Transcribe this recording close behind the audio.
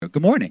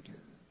Good morning.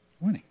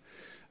 Good morning.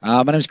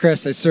 My name is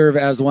Chris. I serve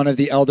as one of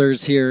the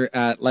elders here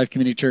at Life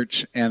Community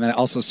Church, and then I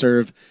also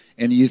serve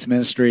in the youth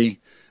ministry.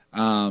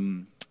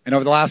 And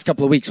over the last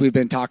couple of weeks, we've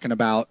been talking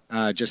about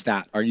just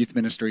that, our youth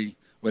ministry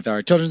with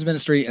our children's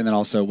ministry, and then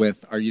also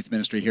with our youth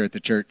ministry here at the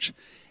church.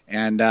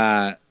 And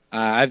I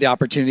have the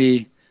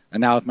opportunity,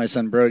 and now with my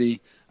son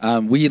Brody,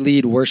 we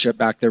lead worship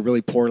back there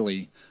really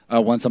poorly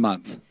once a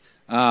month.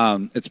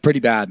 It's pretty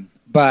bad.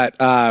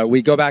 But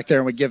we go back there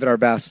and we give it our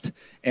best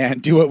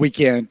and do what we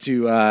can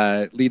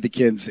to lead the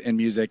kids in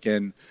music.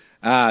 And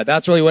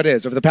that's really what it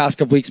is. Over the past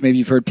couple weeks, maybe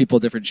you've heard people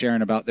different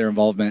sharing about their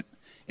involvement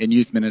in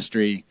youth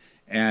ministry.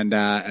 And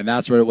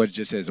that's what it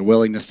just is, a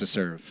willingness to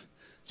serve.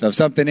 So if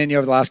something in you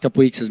over the last couple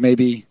weeks has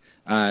maybe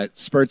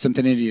spurred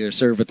something in you to either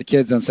serve with the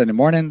kids on Sunday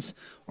mornings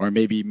or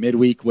maybe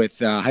midweek with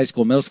high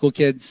school, middle school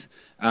kids,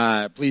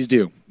 please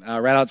do.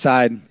 Right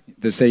outside,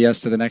 the Say Yes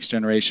to the Next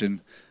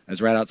Generation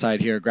is right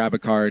outside here. Grab a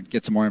card,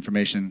 get some more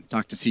information,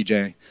 talk to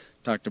CJ,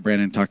 talk to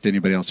Brandon, talk to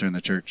anybody else here in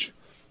the church,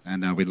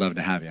 and we'd love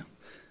to have you.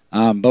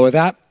 But with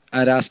that,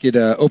 I'd ask you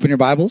to open your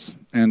Bibles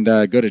and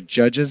go to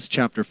Judges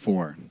chapter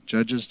 4.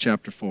 Judges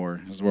chapter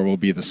 4 is where we'll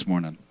be this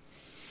morning.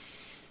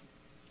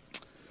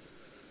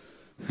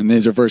 And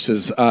these are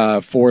verses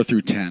 4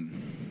 through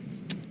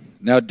 10.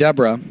 Now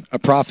Deborah, a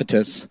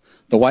prophetess,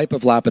 the wife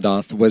of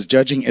Lapidoth, was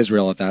judging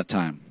Israel at that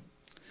time.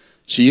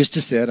 She used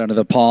to sit under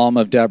the palm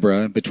of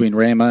Deborah between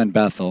Ramah and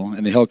Bethel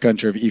in the hill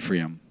country of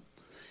Ephraim.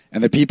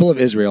 And the people of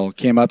Israel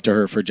came up to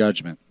her for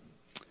judgment.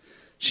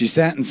 She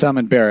sent and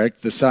summoned Barak,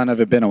 the son of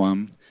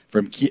Abinoam,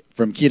 from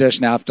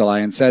Kedesh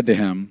Naphtali, and said to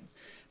him,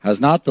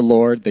 "Has not the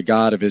Lord, the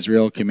God of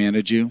Israel,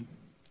 commanded you?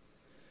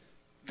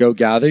 Go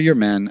gather your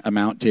men at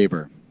Mount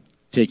Tabor,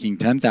 taking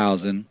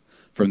 10,000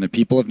 from the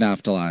people of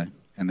Naphtali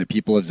and the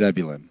people of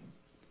Zebulun.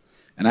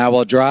 And I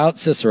will draw out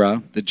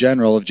Sisera, the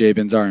general of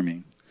Jabin's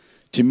army,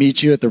 to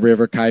meet you at the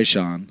river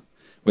Kishon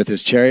with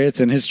his chariots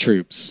and his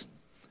troops,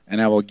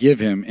 and I will give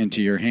him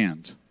into your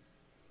hand."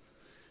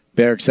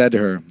 Barak said to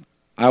her,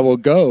 "I will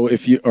go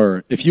if you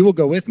will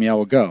go with me, I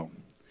will go.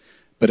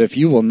 But if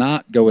you will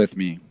not go with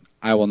me,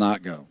 I will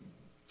not go."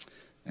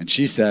 And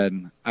she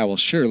said, "I will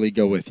surely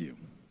go with you.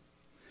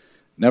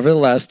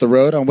 Nevertheless, the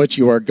road on which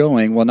you are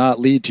going will not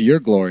lead to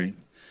your glory,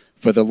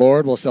 for the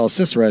Lord will sell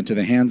Sisera into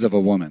the hands of a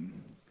woman."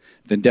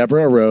 Then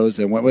Deborah arose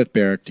and went with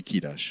Barak to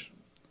Kedesh.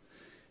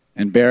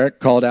 And Barak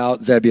called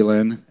out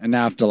Zebulun and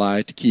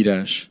Naphtali to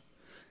Kedesh,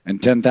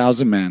 and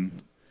 10,000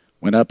 men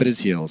went up at his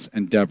heels,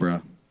 and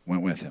Deborah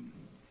went with him.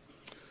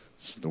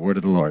 This is the word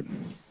of the Lord.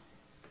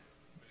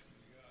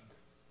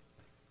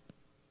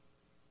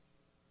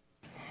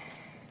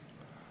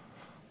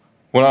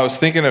 When I was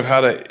thinking of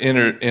how to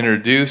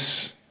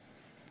introduce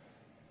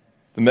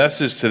the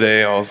message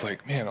today, I was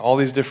like, man, all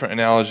these different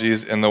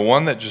analogies, and the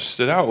one that just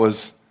stood out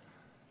was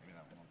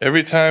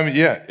every time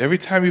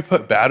you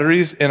put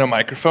batteries in a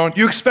microphone,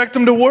 you expect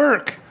them to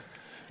work.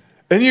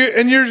 And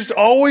you're just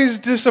always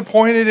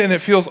disappointed, and it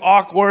feels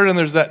awkward, and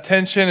there's that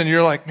tension, and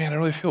you're like, man, I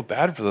really feel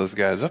bad for those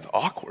guys. That's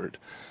awkward.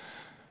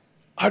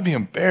 I'd be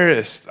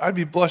embarrassed. I'd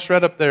be blushed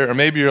right up there. Or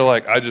maybe you're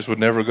like, I just would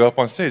never go up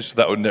on stage, so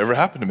that would never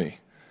happen to me.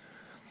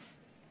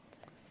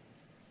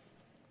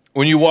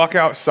 When you walk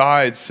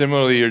outside,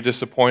 similarly, you're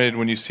disappointed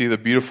when you see the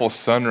beautiful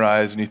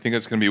sunrise and you think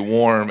it's going to be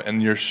warm,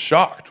 and you're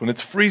shocked when it's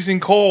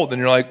freezing cold, and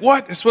you're like,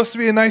 what? It's supposed to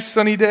be a nice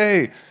sunny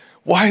day.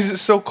 Why is it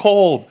so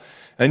cold?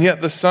 And yet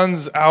the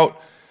sun's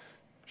out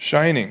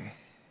shining.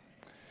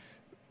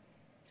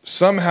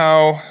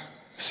 Somehow,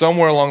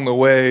 somewhere along the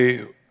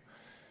way,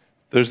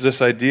 there's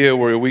this idea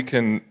where we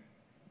can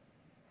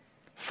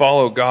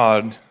follow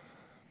God,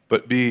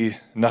 but be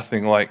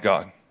nothing like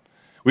God.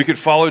 We could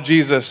follow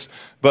Jesus,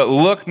 but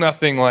look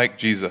nothing like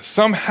Jesus.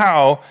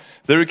 Somehow,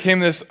 there became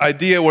this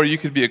idea where you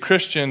could be a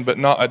Christian, but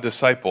not a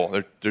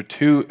disciple. They're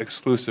two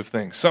exclusive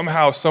things.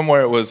 Somehow,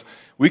 somewhere it was,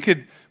 we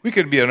could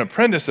be an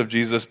apprentice of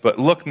Jesus, but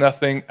look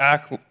nothing,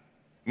 act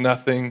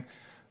nothing,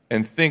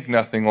 and think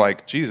nothing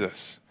like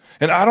Jesus.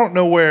 And I don't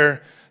know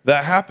where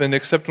that happened,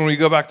 except when we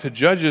go back to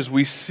Judges,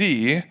 we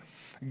see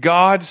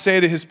God say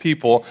to his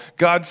people,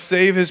 God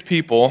save his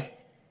people,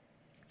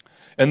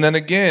 and then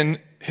again,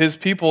 his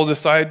people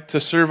decide to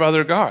serve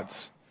other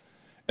gods.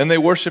 And they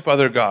worship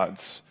other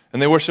gods.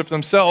 And they worship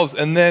themselves.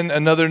 And then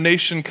another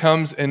nation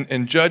comes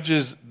and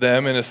judges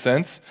them in a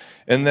sense.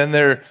 And then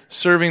they're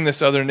serving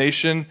this other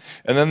nation.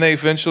 And then they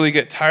eventually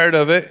get tired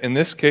of it. In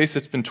this case,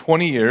 it's been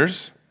 20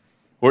 years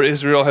where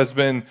Israel has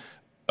been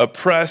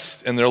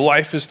oppressed and their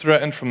life is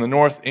threatened from the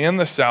north and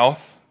the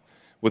south,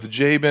 with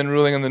Jabin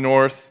ruling in the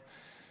north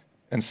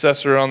and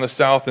Sisera on the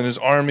south and his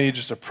army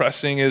just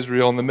oppressing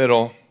Israel in the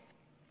middle.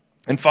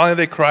 And finally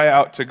they cry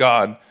out to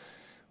God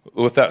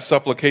with that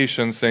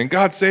supplication saying,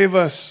 God, save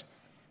us.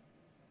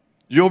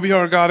 You'll be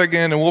our God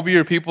again and we'll be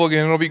your people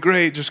again. It'll be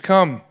great. Just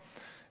come.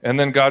 And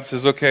then God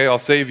says, okay, I'll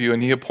save you.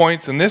 And he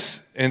appoints, in this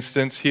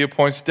instance, he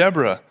appoints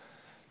Deborah,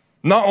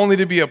 not only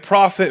to be a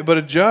prophet, but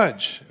a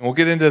judge. And we'll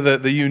get into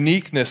the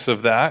uniqueness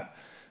of that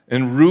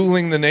in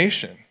ruling the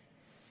nation.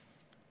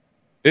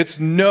 It's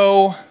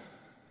no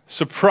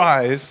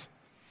surprise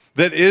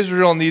that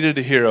Israel needed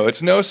a hero.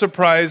 It's no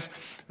surprise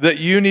that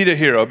you need a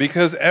hero,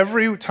 because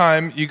every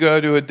time you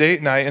go to a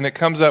date night and it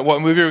comes out, what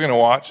movie are we going to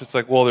watch? It's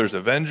like, well, there's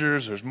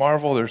Avengers, there's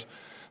Marvel, there's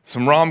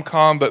some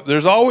rom-com, but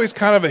there's always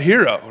kind of a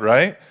hero,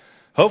 right?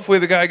 Hopefully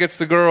the guy gets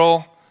the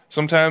girl.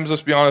 Sometimes,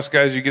 let's be honest,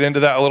 guys, you get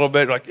into that a little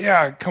bit. You're like,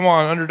 yeah, come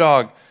on,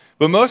 underdog.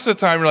 But most of the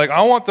time, you're like,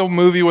 I want the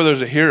movie where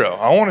there's a hero.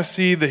 I want to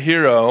see the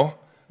hero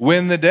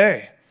win the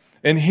day.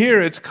 And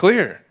here it's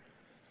clear.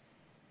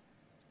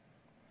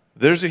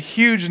 There's a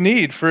huge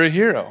need for a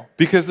hero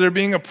because they're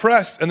being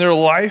oppressed and their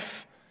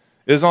life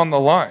is on the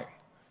line.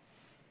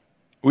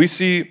 We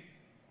see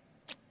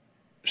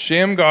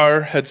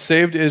Shamgar had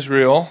saved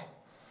Israel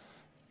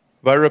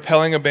by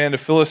repelling a band of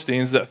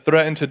Philistines that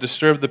threatened to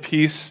disturb the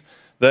peace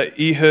that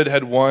Ehud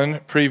had won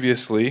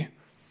previously.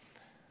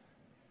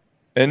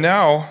 And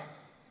now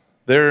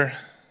they're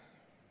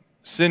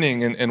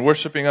sinning and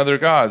worshiping other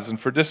gods. And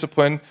for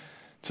discipline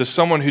to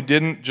someone who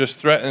didn't just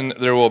threaten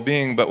their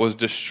well-being, but was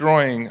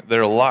destroying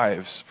their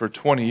lives for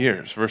 20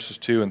 years, verses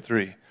 2 and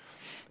 3.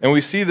 And we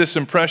see this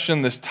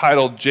impression, this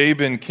title,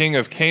 Jabin, king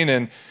of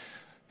Canaan,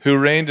 who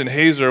reigned in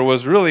Hazor,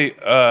 was really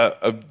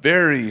a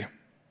very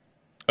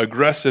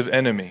aggressive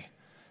enemy.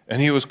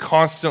 And he was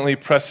constantly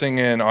pressing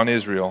in on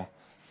Israel.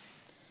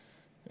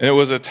 And it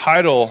was a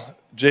title,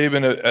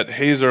 Jabin at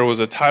Hazor was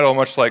a title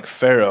much like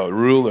Pharaoh,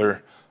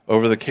 ruler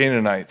over the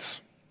Canaanites.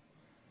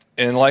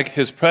 And like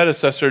his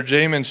predecessor,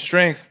 Jabin's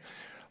strength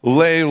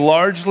lay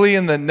largely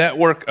in the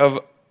network of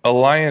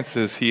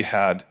alliances he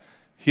had.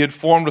 He had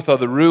formed with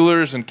other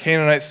rulers and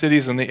Canaanite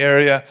cities in the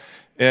area,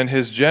 and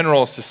his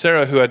general,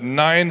 Sisera, who had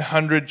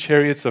 900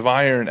 chariots of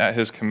iron at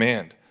his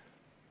command.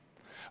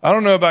 I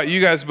don't know about you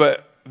guys,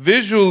 but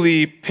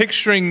visually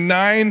picturing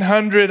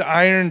 900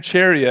 iron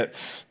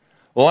chariots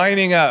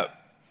lining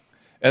up,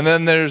 and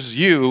then there's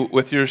you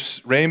with your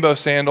rainbow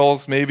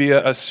sandals, maybe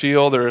a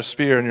shield or a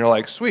spear, and you're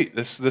like, sweet,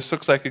 this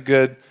looks like a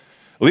good,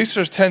 at least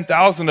there's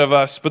 10,000 of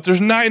us, but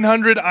there's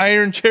 900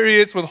 iron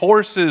chariots with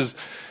horses,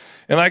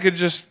 and I could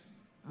just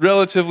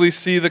relatively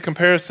see the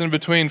comparison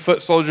between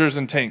foot soldiers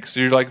and tanks. So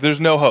you're like, there's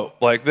no hope.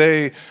 Like,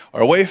 they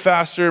are way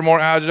faster, more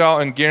agile,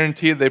 and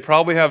guaranteed they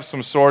probably have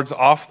some swords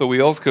off the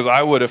wheels, because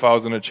I would if I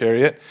was in a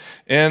chariot.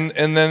 And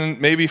then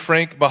maybe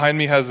Frank behind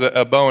me has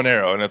a bow and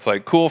arrow, and it's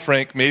like, cool,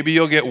 Frank, maybe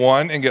you'll get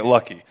one and get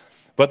lucky.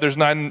 But there's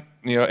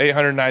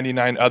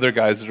 899 other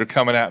guys that are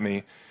coming at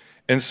me.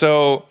 And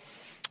so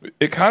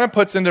it kind of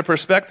puts into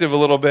perspective a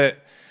little bit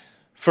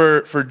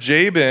for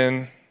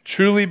Jabin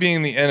truly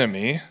being the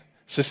enemy,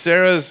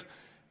 Sisera's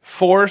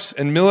force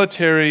and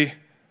military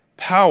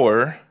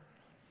power,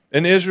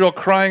 and Israel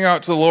crying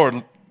out to the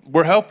Lord,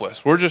 we're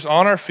helpless. We're just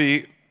on our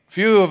feet.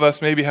 Few of us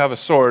maybe have a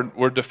sword.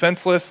 We're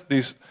defenseless.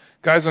 These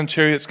guys on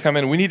chariots come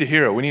in. We need a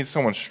hero. We need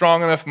someone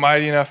strong enough,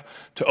 mighty enough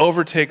to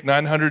overtake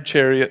 900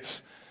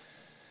 chariots.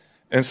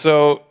 And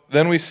so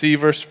then we see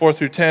verse 4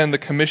 through 10, the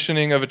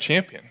commissioning of a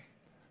champion.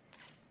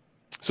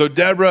 So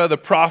Deborah, the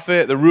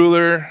prophet, the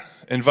ruler,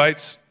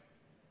 invites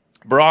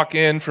Barak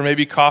in for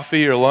maybe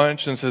coffee or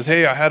lunch and says,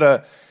 hey,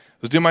 I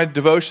was doing my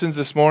devotions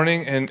this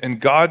morning, and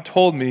God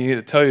told me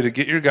to tell you to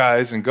get your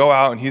guys and go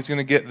out, and he's going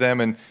to get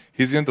them, and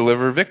he's going to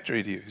deliver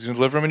victory to you. He's going to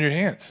deliver them in your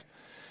hands.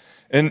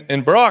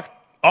 And Barak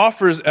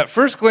offers, at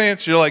first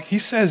glance, you're like, he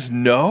says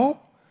no?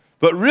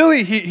 But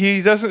really,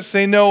 he doesn't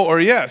say no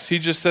or yes. He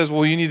just says,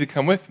 well, you need to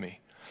come with me.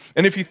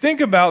 And if you think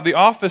about the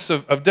office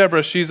of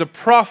Deborah, she's a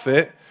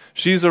prophet,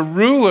 she's a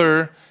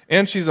ruler,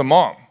 and she's a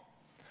mom.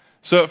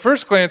 So at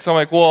first glance, I'm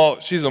like, well,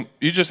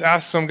 you just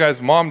asked some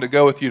guy's mom to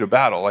go with you to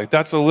battle. Like,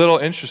 that's a little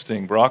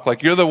interesting, Brock.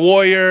 Like, you're the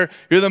warrior,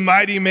 you're the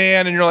mighty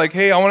man, and you're like,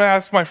 hey, I want to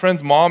ask my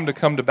friend's mom to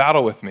come to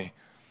battle with me.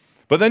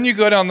 But then you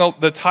go down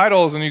the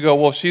titles and you go,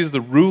 well, she's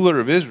the ruler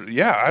of Israel.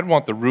 Yeah, I'd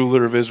want the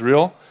ruler of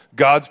Israel,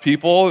 God's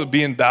people,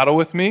 be in battle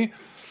with me.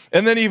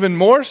 And then even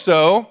more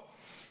so,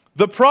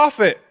 the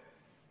prophet,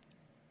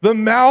 the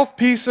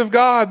mouthpiece of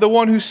God, the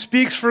one who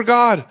speaks for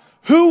God.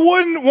 Who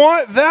wouldn't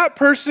want that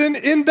person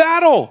in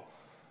battle?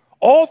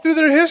 All through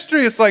their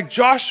history, it's like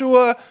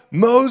Joshua,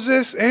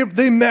 Moses,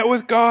 they met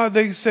with God.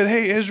 They said,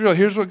 hey, Israel,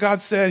 here's what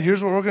God said.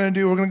 Here's what we're going to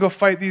do. We're going to go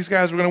fight these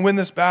guys. We're going to win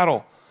this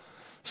battle.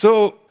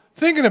 So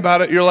thinking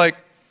about it, you're like,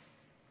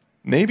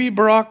 maybe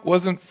Barak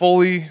wasn't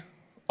fully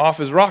off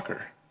his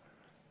rocker.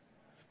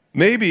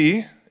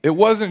 Maybe it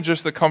wasn't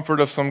just the comfort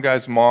of some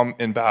guy's mom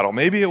in battle.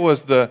 Maybe it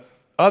was the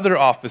other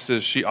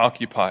offices she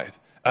occupied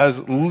as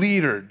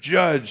leader,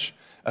 judge,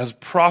 as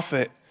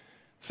prophet,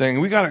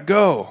 saying, we got to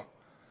go.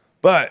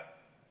 But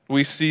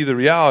we see the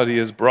reality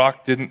is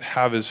Barak didn't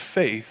have his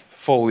faith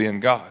fully in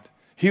God.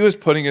 He was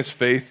putting his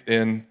faith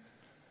in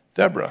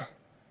Deborah.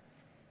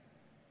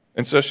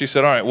 And so she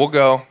said, all right, we'll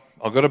go.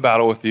 I'll go to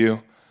battle with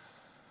you.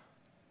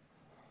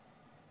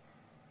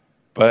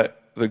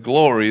 But the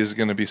glory is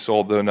going to be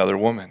sold to another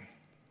woman.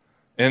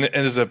 And it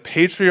is a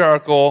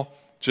patriarchal,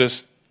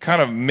 just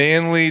kind of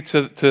manly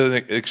to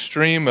the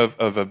extreme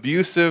of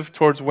abusive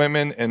towards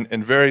women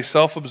and very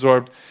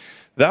self-absorbed.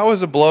 That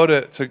was a blow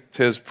to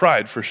his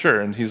pride for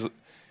sure. And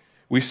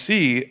we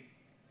see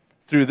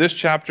through this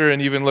chapter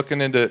and even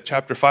looking into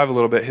chapter 5 a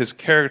little bit, his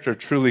character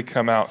truly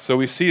come out. So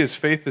we see his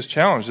faith is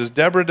challenged. As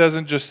Deborah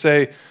doesn't just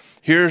say,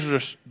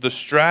 here's the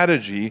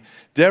strategy.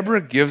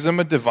 Deborah gives him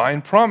a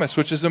divine promise,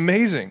 which is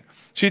amazing.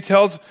 She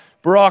tells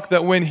Barak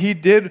that when he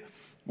did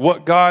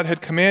what God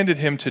had commanded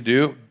him to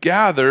do,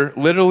 gather,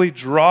 literally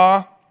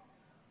draw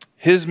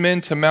his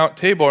men to Mount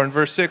Tabor. In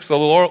verse 6, the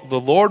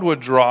Lord would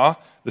draw,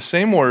 the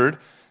same word,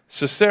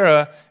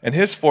 Sisera and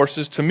his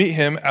forces to meet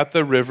him at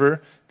the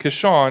river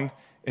Kishon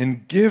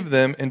and give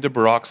them into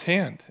Barak's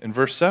hand. In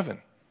verse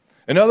 7.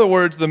 In other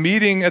words, the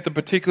meeting at the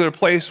particular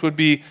place would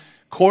be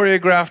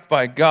choreographed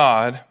by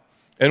God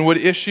and would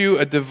issue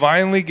a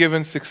divinely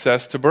given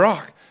success to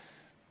Barak.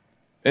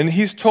 And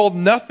he's told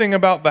nothing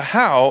about the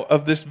how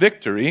of this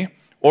victory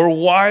or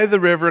why the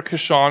river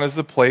Kishon is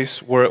the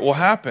place where it will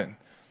happen.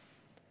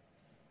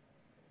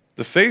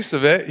 The face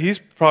of it, he's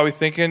probably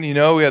thinking,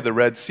 we had the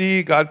Red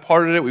Sea, God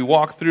parted it, we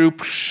walked through,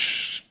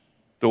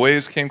 the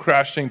waves came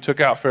crashing, took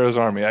out Pharaoh's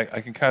army.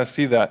 I can kind of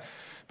see that.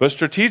 But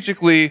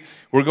strategically,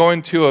 we're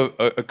going to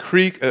a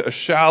creek, a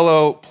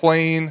shallow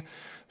plain,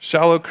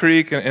 shallow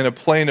creek, and a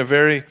plain, a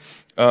very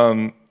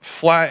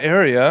flat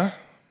area.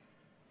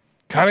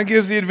 Kind of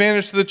gives the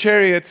advantage to the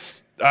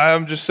chariots.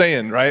 I'm just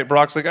saying, right?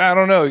 Barak's like, I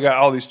don't know. You got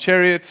all these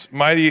chariots,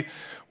 mighty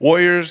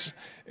warriors,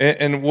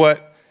 and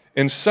what,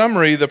 in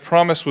summary, the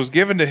promise was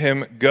given to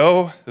him,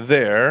 go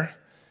there,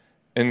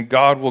 and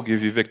God will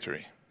give you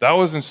victory. That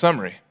was in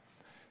summary.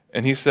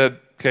 And he said,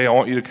 okay, I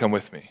want you to come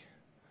with me.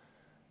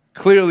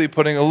 Clearly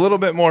putting a little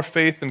bit more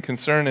faith and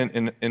concern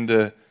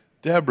into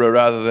Deborah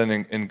rather than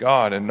in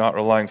God and not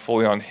relying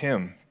fully on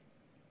him.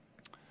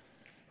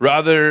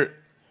 Rather,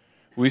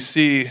 we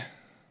see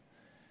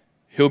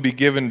he'll be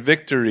given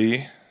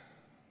victory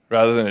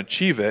rather than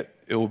achieve it.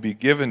 It will be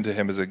given to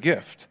him as a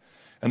gift.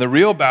 And the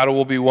real battle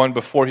will be won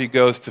before he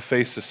goes to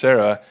face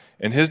Sisera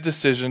in his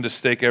decision to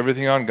stake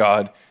everything on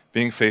God,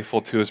 being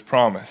faithful to his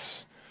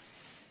promise.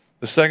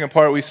 The second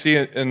part we see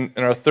in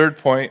our third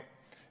point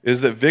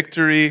is that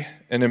victory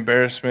and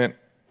embarrassment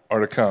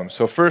are to come.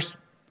 So first,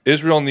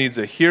 Israel needs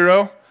a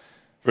hero,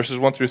 verses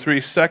 1 through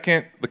 3.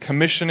 Second, the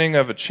commissioning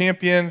of a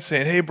champion,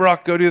 saying, hey,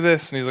 Barak, go do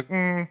this. And he's like,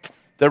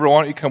 Deborah,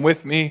 why don't you come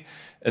with me?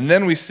 And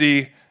then we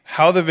see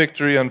how the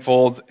victory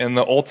unfolds and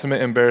the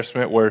ultimate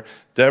embarrassment where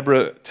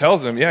Deborah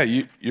tells him, yeah,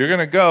 you're going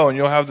to go and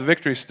you'll have the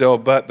victory still,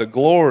 but the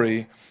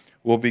glory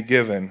will be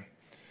given.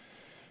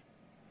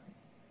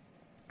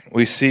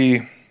 We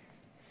see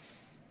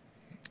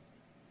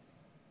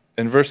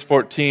in verse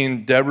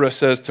 14, Deborah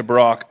says to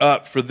Barak,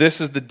 up, for this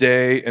is the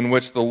day in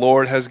which the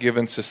Lord has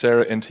given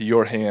Sisera into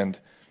your hand.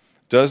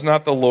 Does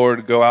not the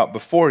Lord go out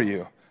before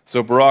you?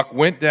 So Barak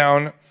went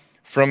down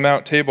from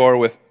Mount Tabor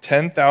with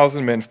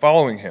 10,000 men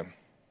following him.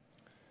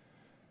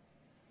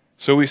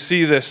 So we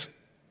see this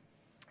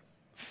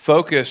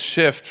focus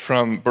shift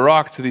from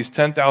Barak to these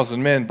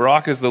 10,000 men.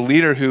 Barak is the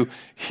leader who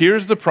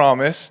hears the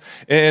promise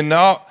and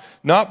not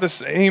the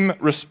same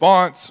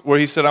response where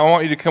he said, I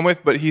want you to come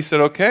with, but he said,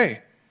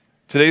 okay,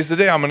 today's the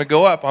day. I'm going to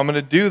go up. I'm going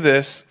to do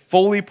this,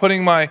 fully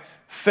putting my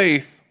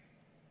faith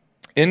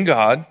in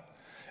God.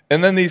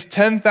 And then these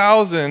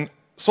 10,000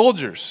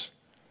 soldiers,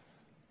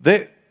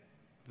 they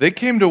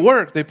came to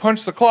work. They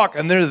punched the clock,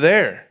 and they're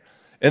there.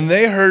 And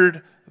they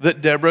heard that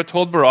Deborah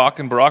told Barak,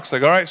 and Barak's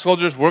like, all right,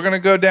 soldiers, we're going to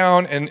go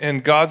down,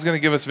 and God's going to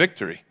give us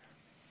victory.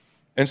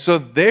 And so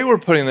they were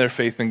putting their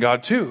faith in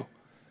God too.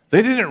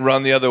 They didn't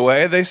run the other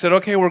way. They said,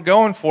 okay, we're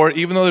going for it,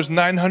 even though there's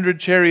 900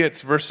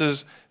 chariots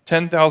versus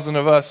 10,000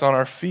 of us on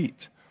our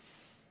feet.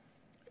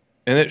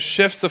 And it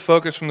shifts the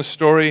focus from the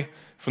story,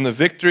 from the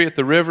victory at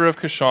the river of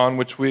Kishon,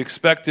 which we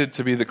expected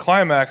to be the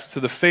climax,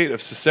 to the fate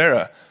of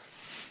Sisera,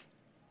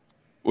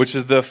 which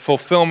is the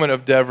fulfillment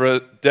of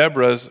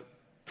Deborah's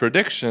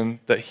prediction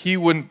that he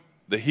would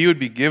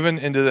be given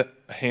into the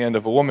hand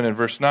of a woman in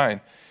verse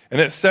 9.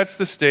 And it sets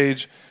the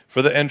stage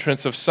for the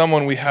entrance of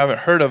someone we haven't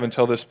heard of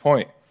until this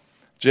point,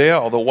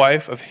 Jael, the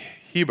wife of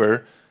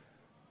Heber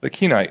the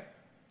Kenite.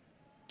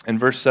 In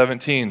verse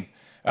 17,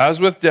 as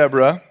with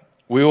Deborah,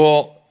 we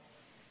will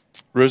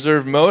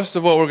reserve most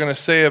of what we're going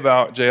to say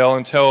about Jael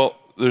until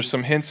there's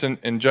some hints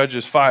in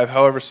Judges 5.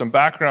 However, some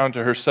background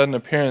to her sudden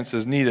appearance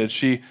is needed.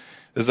 She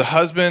is the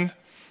husband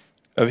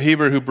of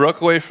Heber who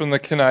broke away from the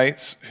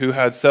Kenites who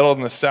had settled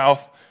in the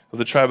south of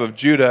the tribe of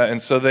Judah,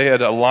 and so they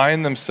had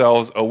aligned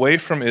themselves away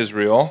from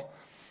Israel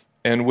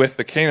and with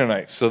the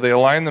Canaanites. So they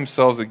aligned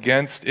themselves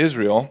against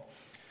Israel.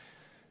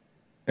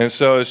 And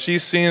so as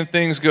she's seeing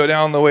things go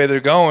down the way they're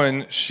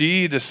going,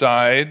 she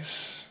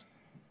decides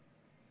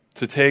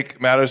to take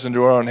matters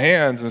into her own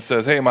hands and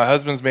says, hey, my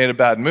husband's made a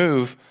bad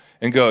move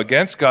and go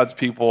against God's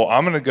people.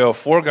 I'm going to go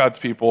for God's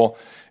people.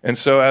 And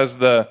so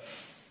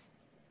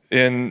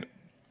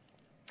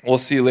we'll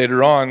see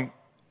later on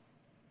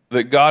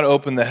that God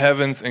opened the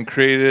heavens and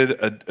created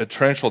a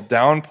torrential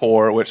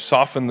downpour which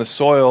softened the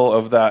soil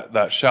of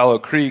that shallow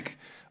creek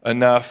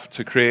enough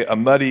to create a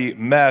muddy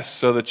mess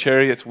so the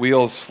chariot's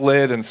wheels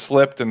slid and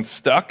slipped and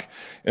stuck.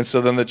 And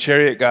so then the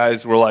chariot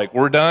guys were like,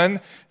 we're done.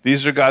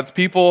 These are God's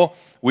people.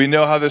 We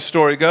know how this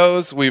story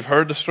goes. We've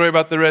heard the story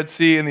about the Red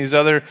Sea and these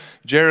other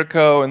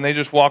Jericho, and they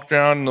just walked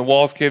around and the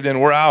walls caved in.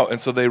 We're out. And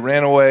so they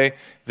ran away.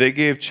 They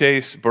gave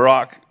chase.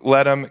 Barak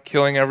led them,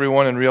 killing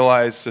everyone, and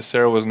realized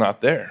Sisera was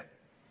not there.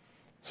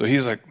 So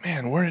he's like,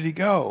 man, where did he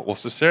go? Well,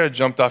 Sisera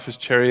jumped off his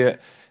chariot,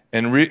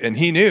 and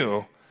he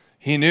knew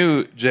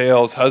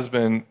Jael's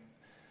husband,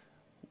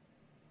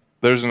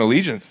 there's an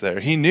allegiance there.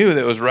 He knew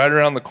that it was right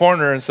around the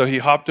corner, and so he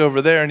hopped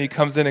over there, and he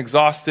comes in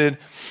exhausted,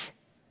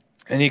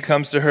 and he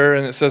comes to her,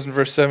 and it says in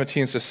verse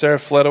 17, Sisera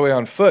fled away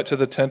on foot to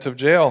the tent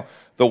of Jael,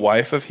 the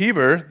wife of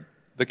Heber,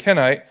 the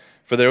Kenite,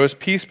 for there was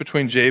peace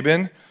between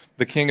Jabin,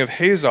 the king of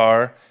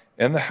Hazar,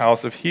 and the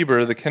house of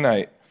Heber, the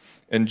Kenite.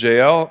 And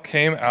Jael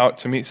came out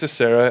to meet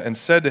Sisera and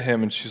said to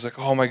him, and she's like,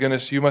 oh my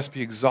goodness, you must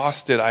be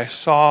exhausted. I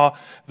saw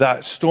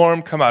that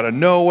storm come out of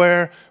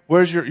nowhere.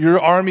 Where's your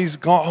army's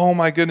gone? Oh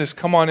my goodness,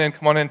 come on in.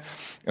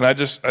 And I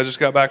just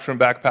got back from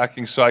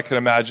backpacking, so I can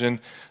imagine,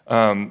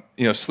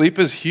 sleep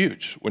is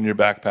huge when you're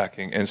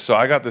backpacking. And so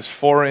I got this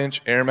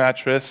 4-inch air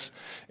mattress,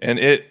 and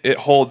it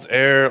holds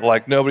air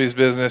like nobody's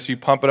business. You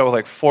pump it up with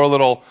like 4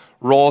 little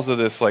rolls of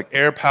this like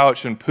air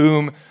pouch, and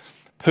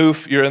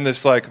poof, you're in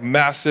this like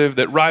massive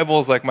that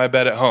rivals like my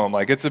bed at home.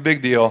 Like it's a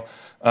big deal.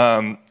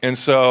 And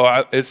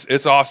so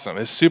it's awesome.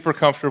 It's super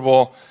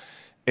comfortable.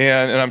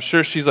 And I'm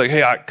sure she's like,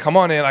 hey, come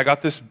on in. I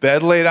got this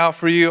bed laid out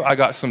for you. I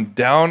got some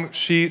down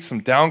sheets, some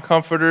down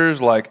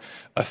comforters, like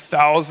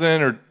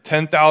 1,000 or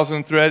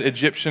 10,000 thread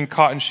Egyptian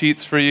cotton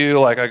sheets for you.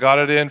 Like I got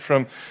it in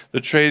from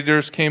the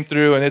traders, came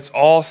through, and it's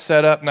all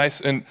set up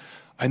nice. And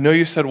I know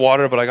you said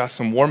water, but I got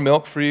some warm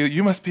milk for you.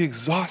 You must be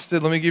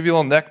exhausted. Let me give you a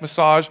little neck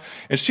massage.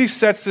 And she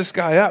sets this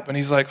guy up, and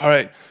he's like, all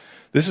right,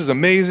 this is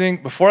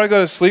amazing. Before I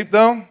go to sleep,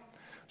 though,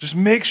 just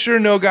make sure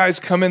no guys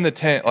come in the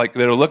tent. Like,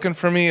 they're looking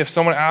for me. If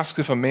someone asks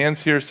if a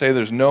man's here, say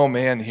there's no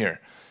man here.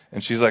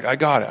 And she's like, I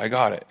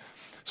got it.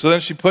 So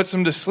then she puts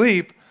him to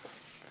sleep,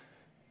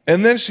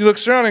 and then she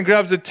looks around and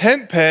grabs a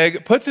tent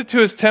peg, puts it to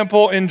his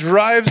temple, and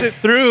drives it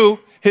through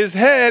his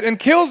head and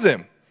kills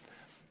him.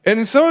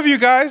 And some of you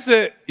guys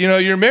that,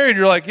 you're married,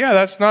 you're like, yeah,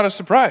 that's not a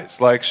surprise.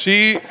 Like,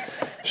 she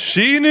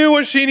knew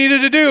what she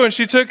needed to do, and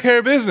she took care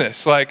of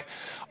business. Like,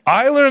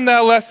 I learned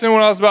that lesson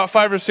when I was about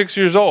 5 or 6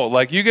 years old.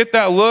 Like, you get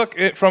that look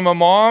from a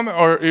mom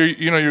or,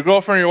 your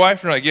girlfriend or your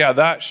wife, and you're like,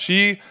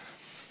 yeah,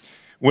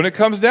 when it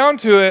comes down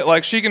to it,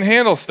 like, she can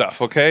handle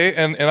stuff, okay?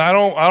 And I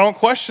don't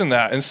question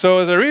that. And so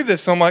as I read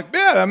this, I'm like,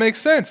 yeah, that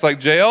makes sense. Like,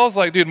 Jael's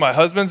like, dude, my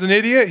husband's an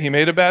idiot. He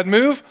made a bad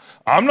move.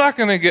 I'm not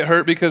going to get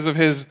hurt because of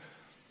his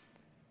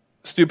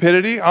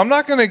stupidity. I'm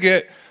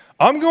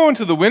going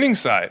to the winning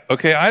side,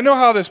 okay? I know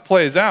how this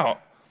plays out.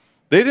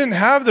 They didn't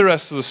have the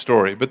rest of the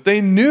story, but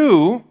they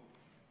knew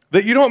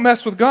that you don't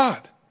mess with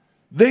God.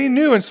 They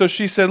knew, and so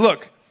she said,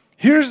 look,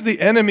 here's the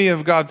enemy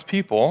of God's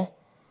people,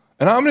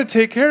 and I'm going to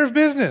take care of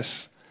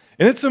business.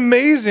 And it's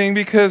amazing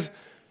because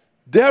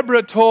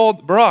Deborah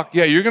told Barak,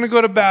 yeah, you're going to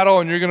go to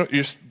battle, and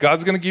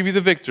God's going to give you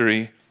the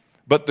victory,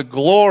 but the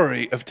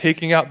glory of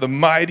taking out the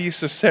mighty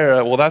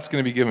Sisera, well, that's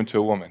going to be given to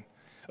a woman.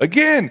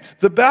 Again,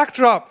 the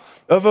backdrop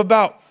of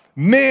about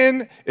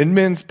men and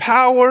men's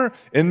power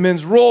and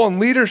men's role and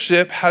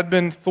leadership had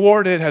been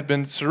thwarted, had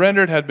been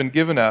surrendered, had been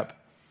given up.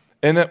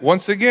 And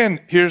once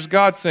again, here's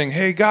God saying,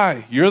 hey,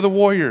 guy, you're the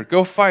warrior.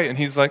 Go fight. And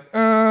he's like,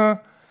 I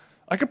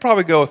could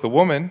probably go with a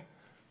woman.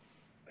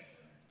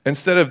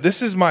 Instead of,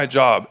 this is my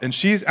job. And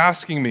she's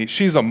asking me.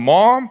 She's a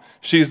mom.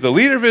 She's the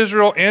leader of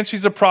Israel. And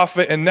she's a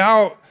prophet. And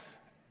now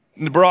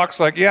Barak's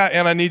like, yeah,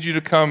 and I need you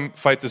to come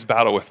fight this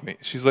battle with me.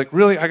 She's like,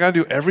 really? I got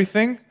to do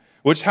everything?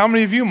 Which, how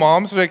many of you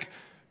moms, like,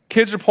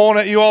 kids are pulling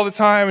at you all the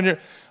time. And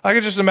I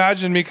could just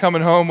imagine me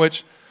coming home,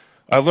 which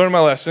I learned my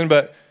lesson,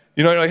 but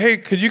you're like, hey,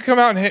 could you come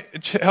out and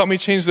help me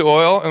change the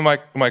oil in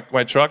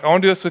my truck? I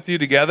want to do this with you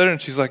together.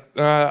 And she's like,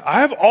 I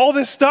have all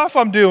this stuff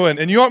I'm doing,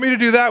 and you want me to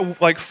do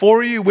that like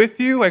for you, with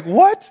you? Like,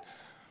 what?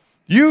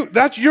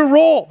 That's your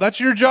role. That's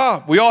your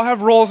job. We all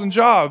have roles and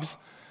jobs.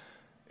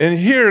 And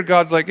here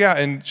God's like, yeah,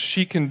 and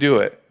she can do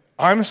it.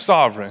 I'm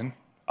sovereign.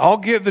 I'll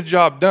get the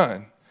job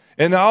done.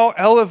 And I'll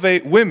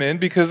elevate women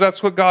because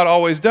that's what God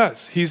always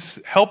does.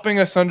 He's helping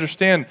us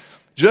understand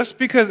just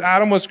because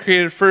Adam was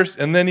created first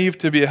and then Eve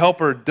to be a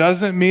helper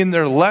doesn't mean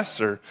they're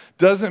lesser,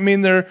 doesn't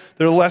mean they're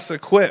less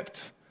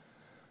equipped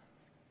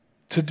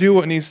to do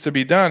what needs to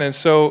be done. And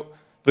so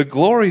the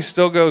glory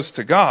still goes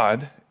to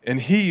God,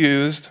 and he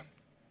used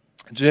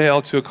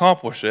Jael to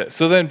accomplish it.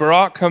 So then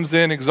Barak comes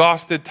in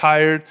exhausted,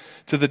 tired,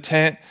 to the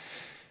tent,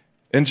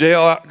 and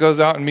Jael goes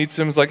out and meets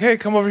him. He's like, hey,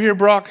 come over here,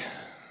 Barak.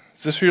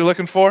 Is this who you're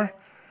looking for?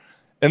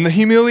 And the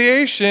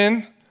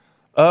humiliation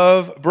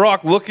of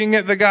Barak looking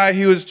at the guy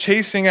he was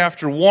chasing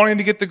after, wanting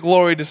to get the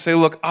glory, to say,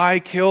 look, I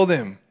killed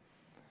him.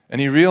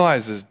 And he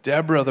realizes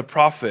Deborah the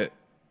prophet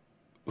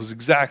was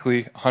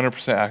exactly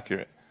 100%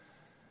 accurate.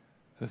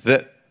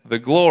 That the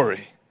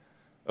glory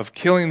of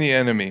killing the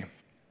enemy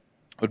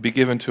would be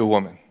given to a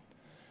woman.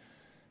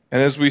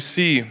 And as we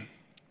see,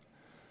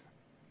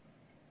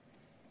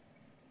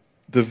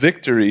 the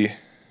victory,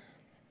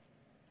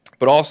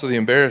 but also the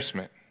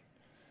embarrassment.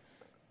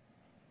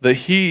 That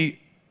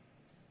he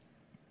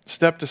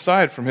stepped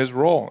aside from his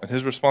role and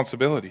his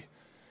responsibility,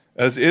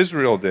 as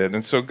Israel did.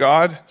 And so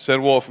God said,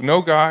 well, if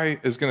no guy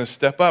is going to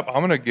step up,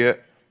 I'm going to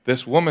get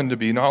this woman to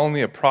be not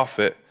only a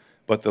prophet,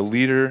 but the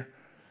leader,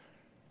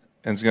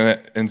 and is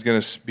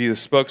going to be the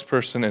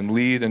spokesperson and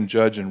lead and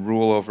judge and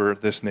rule over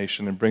this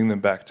nation and bring them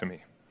back to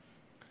me.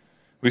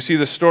 We see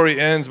the story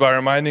ends by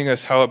reminding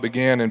us how it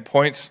began and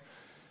points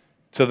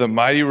to the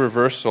mighty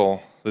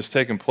reversal that's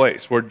taken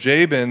place, where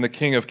Jabin, the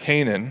king of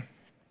Canaan,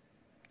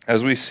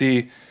 as we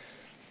see,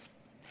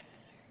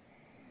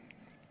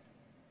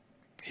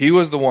 he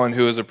was the one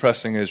who was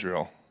oppressing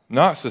Israel.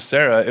 Not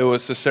Sisera. It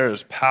was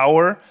Sisera's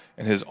power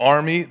and his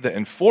army that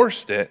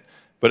enforced it,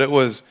 but it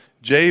was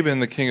Jabin,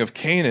 the king of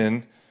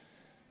Canaan,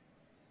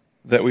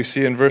 that we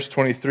see in verse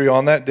 23.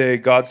 On that day,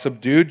 God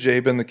subdued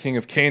Jabin, the king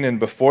of Canaan,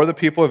 before the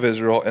people of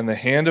Israel, and the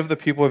hand of the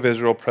people of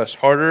Israel pressed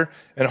harder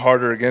and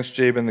harder against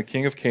Jabin, the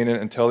king of Canaan,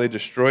 until they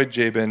destroyed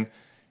Jabin,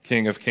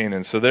 king of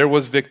Canaan. So there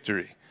was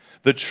victory.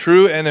 The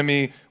true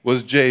enemy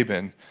was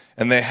Jabin,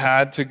 and they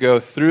had to go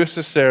through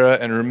Sisera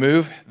and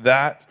remove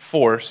that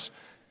force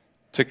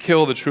to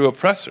kill the true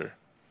oppressor.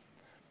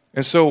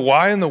 And so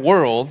why in the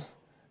world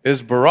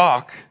is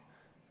Barak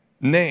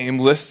name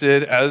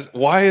listed as,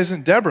 why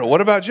isn't Deborah? What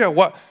about Jael?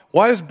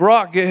 Why does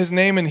Barak get his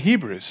name in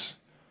Hebrews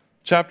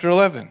chapter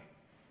 11?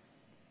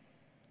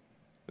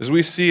 As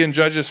we see in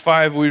Judges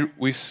 5,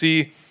 we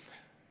see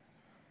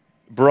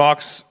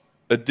Barak's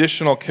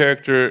additional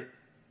character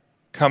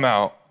come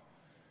out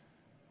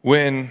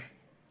when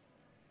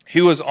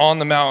he was on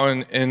the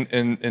mountain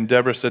and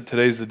Deborah said,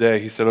 today's the day.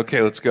 He said,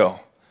 okay, let's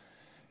go.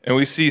 And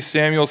we see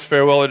Samuel's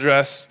farewell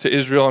address to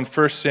Israel in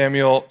 1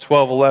 Samuel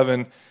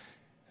 12:11.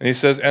 And he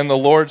says, and the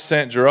Lord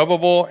sent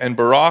Jerubbaal and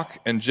Barak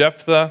and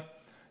Jephthah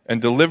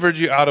and delivered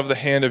you out of the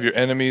hand of your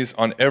enemies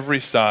on every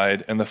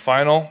side. And the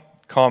final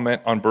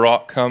comment on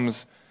Barak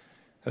comes,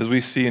 as we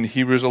see in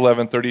Hebrews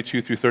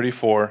 11:32 through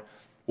 34.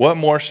 What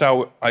more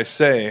shall I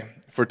say?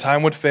 For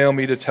time would fail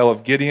me to tell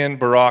of Gideon,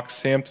 Barak,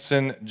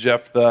 Samson,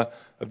 Jephthah,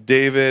 of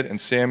David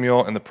and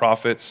Samuel and the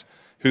prophets,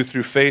 who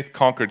through faith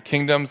conquered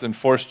kingdoms,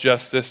 enforced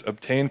justice,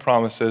 obtained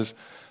promises,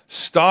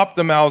 stopped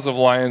the mouths of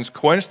lions,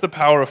 quenched the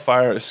power of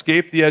fire,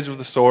 escaped the edge of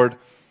the sword,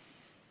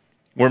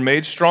 were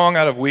made strong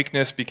out of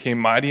weakness, became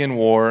mighty in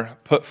war,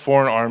 put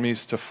foreign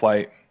armies to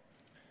flight.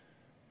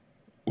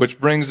 Which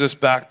brings us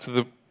back to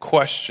the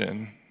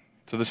question,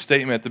 to the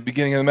statement at the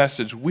beginning of the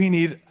message. We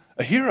need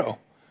a hero.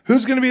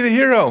 Who's going to be the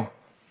hero?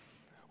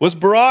 Was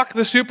Barak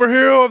the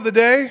superhero of the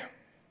day?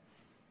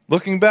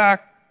 Looking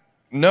back,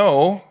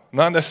 no,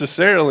 not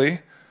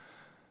necessarily.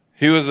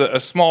 He was a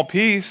small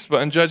piece,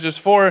 but in Judges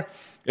 4,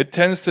 it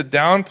tends to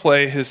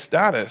downplay his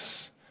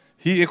status.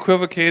 He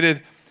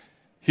equivocated.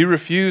 He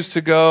refused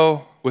to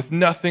go with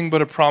nothing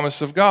but a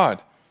promise of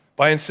God.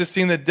 By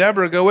insisting that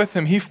Deborah go with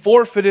him, he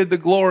forfeited the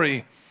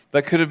glory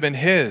that could have been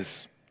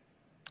his.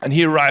 And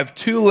he arrived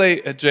too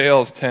late at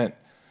Jael's tent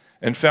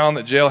and found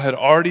that Jael had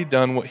already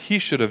done what he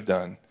should have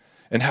done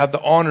and had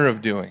the honor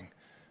of doing.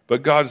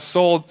 But God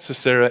sold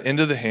Sisera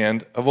into the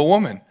hand of a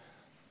woman.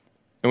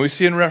 And we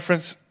see in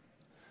reference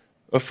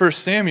of 1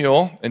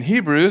 Samuel and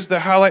Hebrews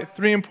that highlight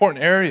three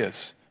important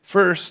areas.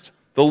 First,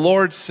 the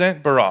Lord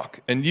sent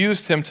Barak and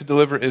used him to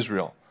deliver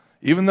Israel.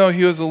 Even though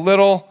he was a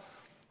little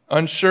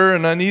unsure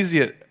and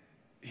uneasy,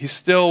 he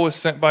still was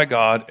sent by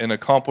God and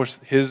accomplished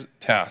his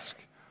task.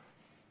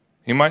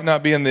 He might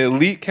not be in the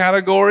elite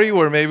category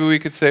where maybe we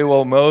could say,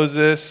 well,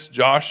 Moses,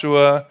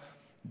 Joshua,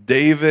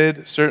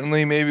 David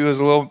certainly maybe was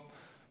a little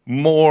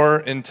more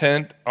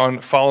intent on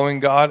following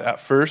God at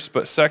first.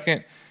 But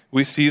second,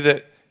 we see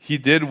that he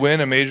did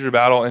win a major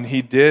battle and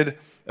he did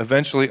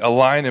eventually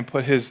align and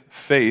put his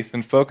faith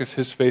and focus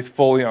his faith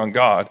fully on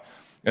God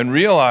and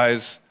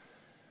realize,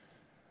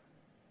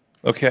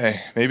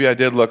 okay, maybe I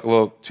did look a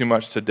little too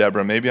much to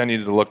Deborah. Maybe I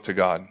needed to look to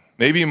God.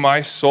 Maybe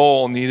my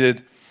soul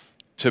needed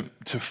to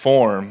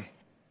form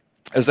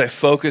as I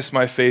focused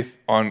my faith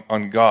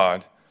on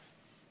God.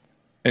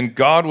 And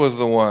God was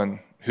the one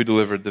who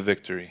delivered the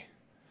victory.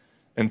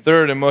 And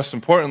third, and most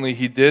importantly,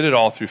 he did it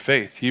all through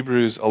faith.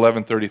 Hebrews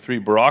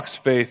 11:33, Barak's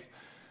faith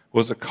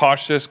was a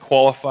cautious,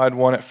 qualified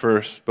one at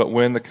first, but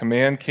when the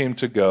command came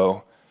to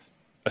go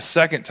a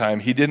second time,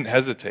 he didn't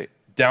hesitate.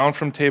 Down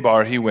from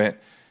Tabor he went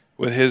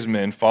with his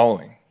men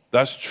following.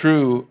 That's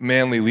true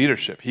manly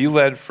leadership. He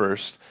led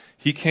first.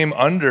 He came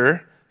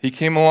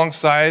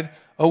alongside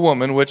a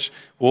woman, which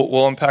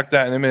we'll unpack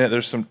that in a minute.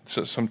 There's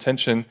some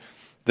tension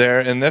there,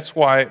 and that's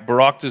why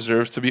Barak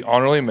deserves to be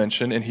honorably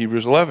mentioned in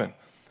Hebrews 11.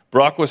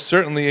 Barak was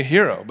certainly a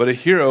hero, but a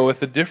hero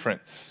with a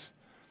difference.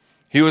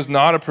 He was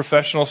not a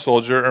professional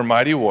soldier or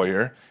mighty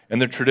warrior in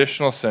the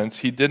traditional sense.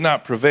 He did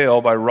not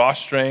prevail by raw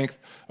strength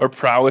or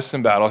prowess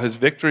in battle. His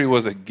victory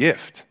was a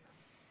gift.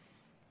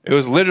 It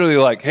was literally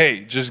like,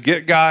 hey, just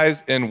get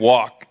guys and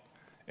walk,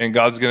 and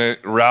God's going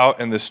to rout,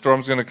 and the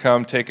storm's going to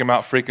come, take him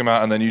out, freak him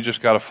out, and then you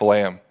just got to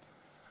fillet him.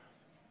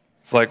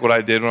 It's like what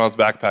I did when I was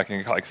backpacking.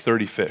 I caught like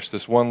 30 fish.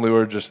 This one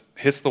lure just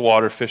hits the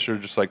water. Fish are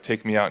just like,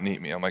 take me out and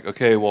eat me. I'm like,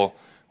 okay, well,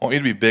 I want you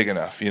to be big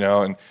enough,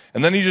 And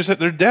then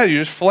they're dead. You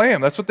just flay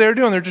them. That's what they're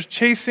doing. They're just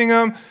chasing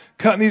them,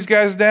 cutting these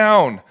guys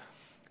down.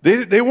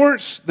 They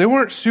weren't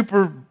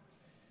super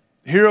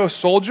hero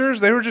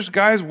soldiers. They were just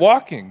guys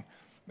walking.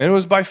 And it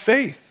was by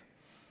faith.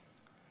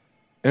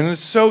 And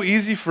it's so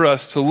easy for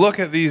us to look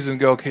at these and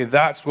go, okay,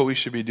 that's what we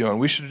should be doing.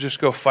 We should just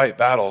go fight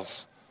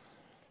battles.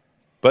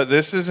 But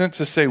this isn't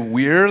to say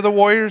we're the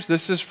warriors.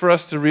 This is for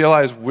us to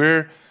realize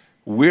we're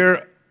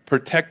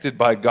protected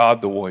by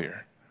God the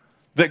warrior.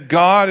 That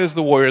God is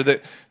the warrior.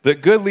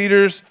 That good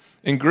leaders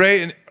and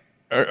great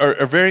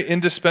are very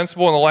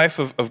indispensable in the life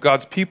of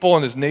God's people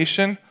and his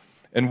nation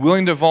and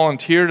willing to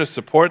volunteer to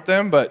support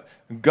them. But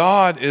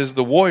God is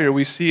the warrior.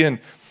 We see in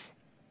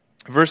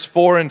verse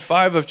 4 and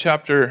 5 of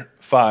chapter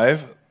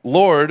 5,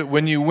 Lord,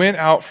 when you went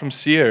out from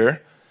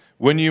Seir,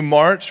 when you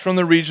marched from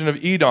the region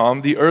of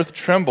Edom, the earth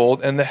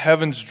trembled and the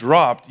heavens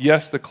dropped.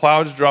 Yes, the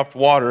clouds dropped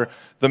water.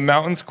 The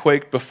mountains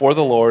quaked before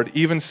the Lord,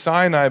 even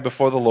Sinai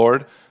before the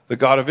Lord, the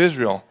God of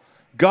Israel.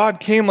 God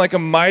came like a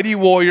mighty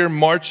warrior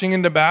marching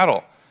into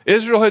battle.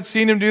 Israel had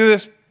seen him do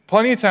this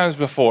plenty of times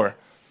before.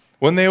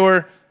 When they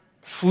were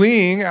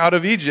fleeing out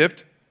of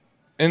Egypt,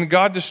 and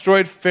God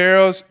destroyed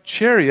Pharaoh's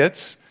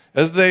chariots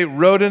as they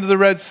rode into the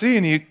Red Sea,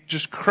 and he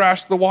just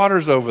crashed the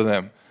waters over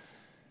them.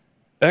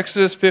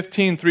 Exodus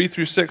 15,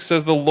 3-6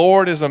 says, the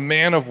Lord is a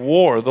man of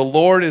war. The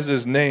Lord is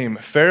his name.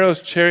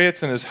 Pharaoh's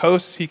chariots and his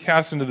hosts he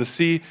cast into the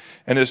sea,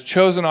 and his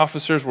chosen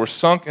officers were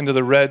sunk into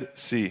the Red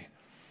Sea.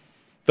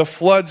 The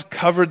floods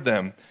covered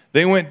them.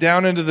 They went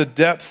down into the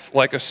depths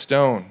like a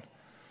stone.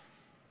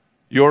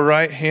 Your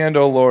right hand,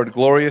 O Lord,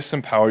 glorious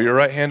in power. Your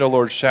right hand, O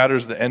Lord,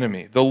 shatters the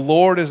enemy. The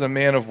Lord is a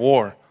man of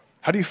war.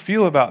 How do you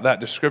feel about that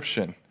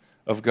description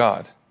of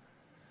God?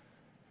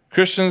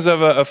 Christians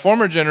of a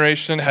former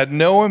generation had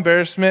no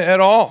embarrassment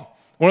at all.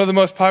 One of the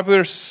most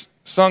popular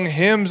sung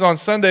hymns on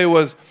Sunday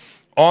was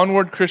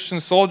Onward Christian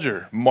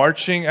Soldier,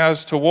 Marching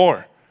as to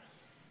War.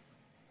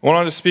 I went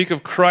on to speak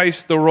of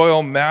Christ, the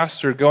royal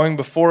master, going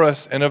before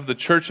us and of the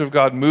church of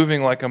God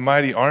moving like a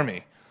mighty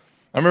army.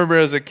 I remember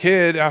as a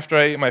kid, after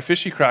I ate my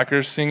fishy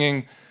crackers,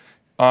 singing,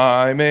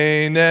 I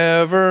may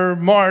never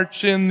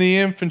march in the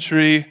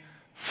infantry,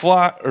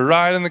 fly or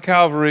ride in the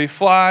cavalry,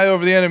 fly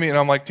over the enemy. And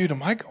I'm like, dude,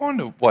 am I going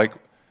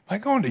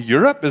to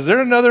Europe? Is there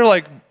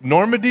another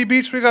Normandy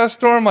beach we got to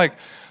storm? I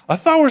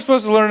thought we were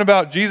supposed to learn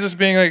about Jesus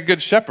being a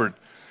good shepherd.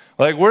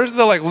 Where's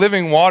the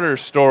living water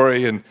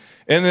story?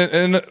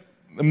 And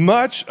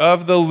much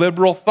of the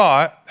liberal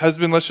thought has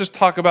been, let's just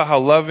talk about how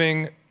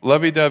loving,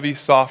 lovey-dovey,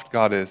 soft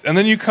God is. And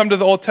then you come to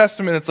the Old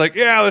Testament, it's like,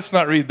 yeah, let's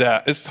not read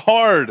that. It's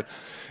hard.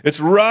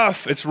 It's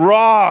rough. It's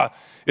raw.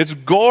 It's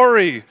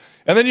gory.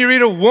 And then you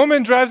read a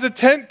woman drives a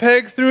tent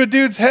peg through a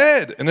dude's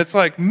head. And it's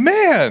like,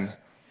 man,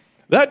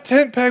 that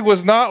tent peg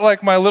was not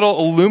like my little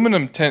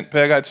aluminum tent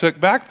peg I took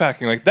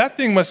backpacking. That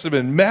thing must have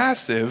been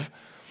massive.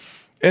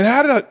 It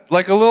had a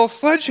little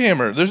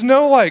sledgehammer. There's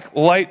no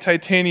light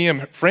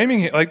titanium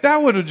framing.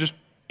 That would have just,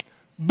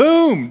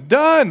 boom,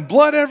 done.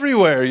 Blood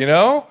everywhere,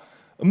 A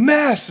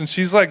mess. And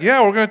she's like,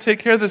 yeah, we're going to take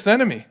care of this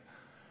enemy.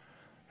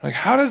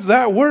 How does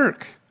that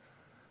work?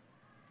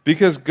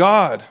 Because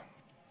God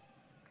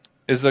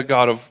is a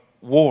God of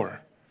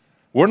war.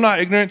 We're not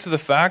ignorant to the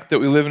fact that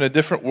we live in a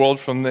different world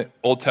from the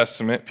Old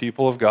Testament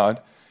people of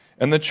God.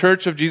 And the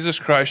church of Jesus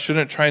Christ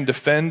shouldn't try and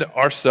defend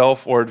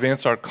ourselves or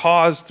advance our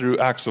cause through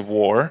acts of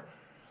war,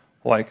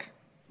 like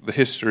the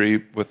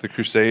history with the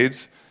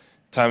Crusades,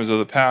 times of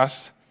the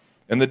past.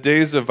 In the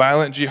days of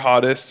violent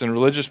jihadists and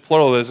religious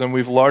pluralism,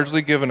 we've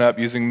largely given up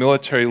using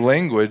military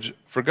language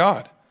for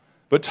God.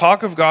 But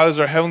talk of God as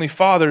our Heavenly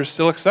Father is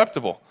still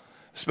acceptable,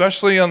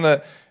 especially on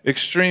the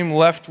extreme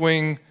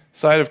left-wing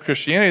side of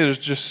Christianity. There's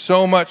just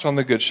so much on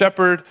the Good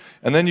Shepherd.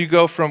 And then you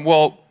go from,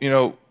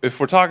 if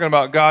we're talking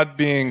about God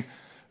being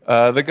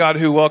the God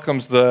who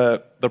welcomes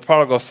the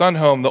prodigal son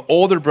home, the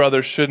older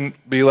brother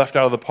shouldn't be left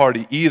out of the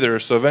party either.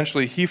 So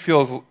eventually he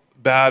feels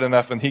bad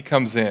enough and he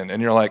comes in.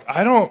 And you're like,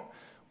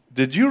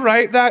 did you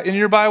write that in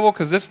your Bible?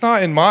 Because it's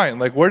not in mine.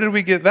 Where did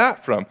we get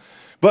that from?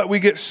 But we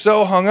get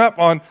so hung up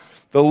on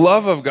the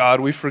love of God,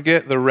 we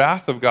forget the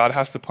wrath of God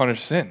has to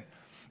punish sin.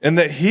 And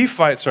that he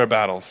fights our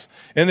battles.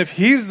 And if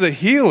he's the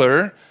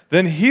healer,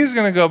 then he's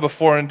going to go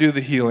before and do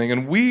the healing.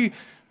 And we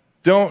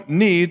don't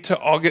need to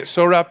all get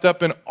so wrapped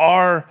up in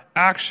our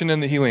action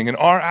in the healing and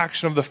our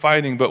action of the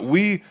fighting. But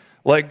we,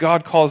 like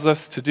God calls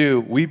us to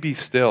do, we be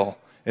still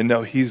and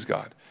know he's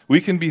God.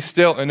 We can be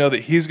still and know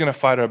that he's going to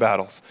fight our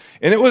battles.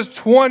 And it was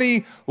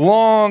 20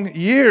 long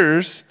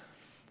years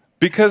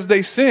because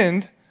they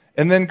sinned.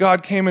 And then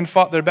God came and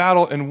fought their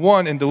battle and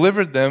won and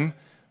delivered them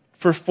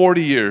for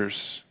 40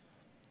 years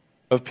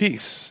of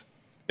peace.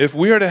 If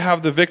we are to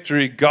have the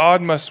victory,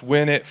 God must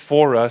win it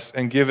for us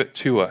and give it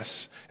to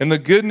us. And the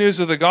good news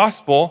of the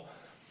gospel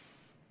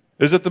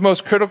is that the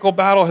most critical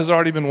battle has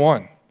already been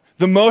won.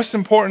 The most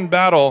important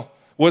battle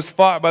was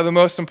fought by the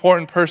most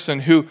important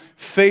person who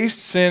faced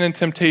sin and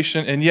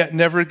temptation and yet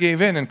never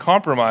gave in and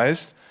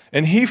compromised.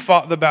 And he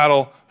fought the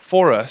battle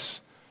for us.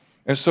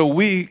 And so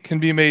we can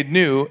be made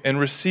new and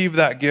receive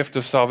that gift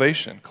of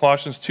salvation.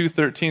 Colossians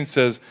 2:13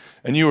 says,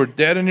 "And you were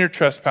dead in your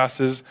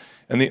trespasses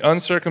and the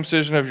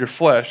uncircumcision of your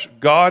flesh,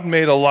 God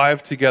made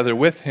alive together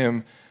with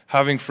him,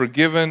 having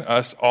forgiven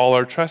us all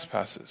our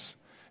trespasses."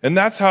 And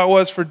that's how it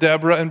was for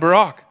Deborah and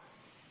Barak.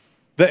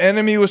 The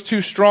enemy was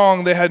too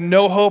strong. They had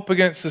no hope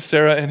against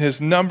Sisera and his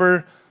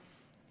number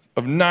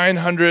of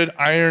 900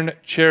 iron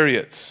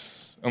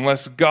chariots,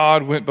 unless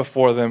God went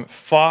before them,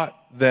 fought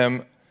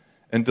them,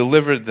 and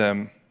delivered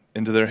them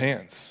into their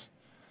hands.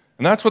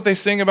 And that's what they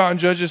sing about in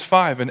Judges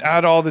 5 and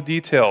add all the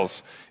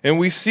details. And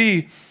we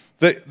see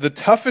that the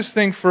toughest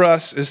thing for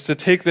us is to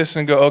take this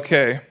and go,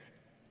 okay,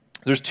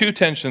 there's two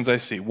tensions I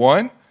see.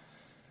 One,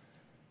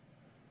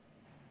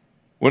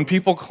 when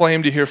people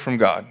claim to hear from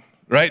God,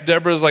 right?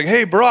 Deborah's like,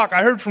 "Hey, Barak,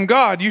 I heard from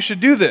God. You should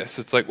do this."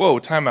 It's like, whoa,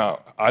 time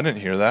out. I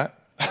didn't hear that.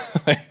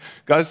 Like,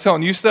 God's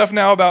telling you stuff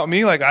now about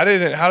me? Like, I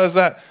didn't, how does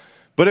that?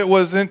 But it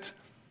wasn't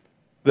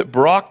that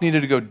Barak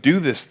needed to go do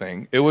this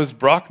thing. It was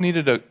Barak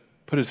needed to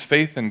put his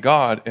faith in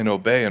God and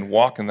obey and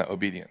walk in that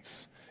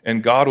obedience.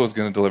 And God was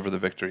going to deliver the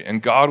victory.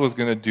 And God was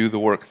going to do the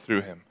work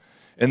through him.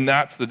 And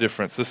that's the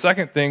difference. The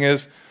second thing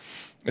is,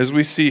 as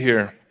we see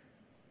here,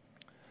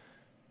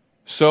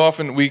 so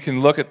often we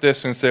can look at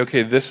this and say,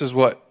 okay, this is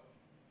what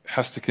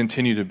has to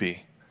continue to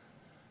be.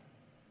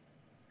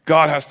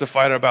 God has to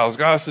fight our battles.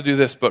 God has to do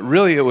this. But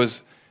really it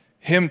was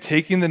him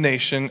taking the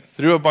nation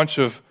through a bunch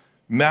of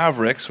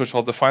mavericks, which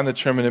I'll define the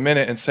term in a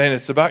minute, and saying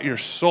it's about your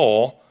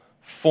soul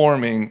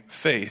forming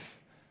faith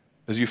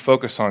as you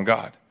focus on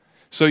God.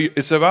 So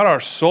it's about our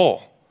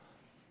soul.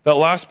 That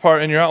last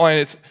part in your outline,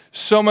 it's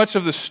so much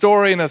of the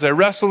story, and as I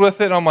wrestled with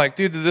it, I'm like,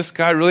 dude, did this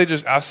guy really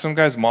just ask some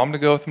guy's mom to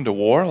go with him to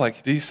war?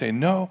 Like, did he say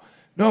no?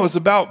 No, it was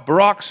about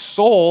Barak's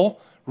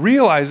soul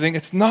realizing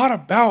it's not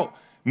about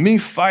me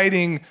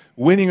fighting,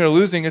 winning or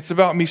losing. It's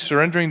about me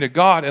surrendering to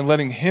God and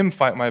letting him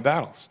fight my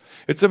battles.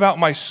 It's about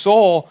my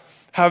soul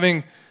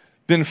having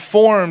been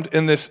formed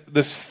in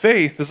this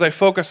faith as I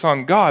focus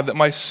on God, that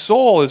my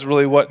soul is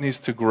really what needs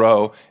to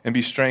grow and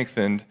be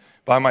strengthened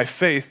by my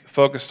faith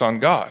focused on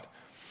God.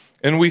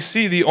 And we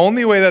see the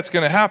only way that's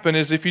going to happen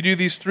is if you do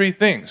these three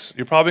things.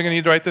 You're probably going to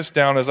need to write this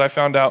down. As I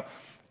found out,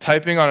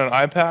 typing on an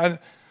iPad,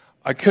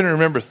 I couldn't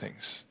remember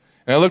things.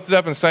 And I looked it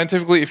up, and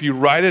scientifically, if you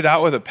write it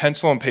out with a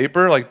pencil and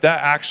paper, like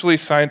that actually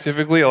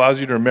scientifically allows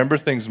you to remember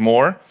things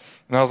more.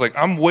 And I was like,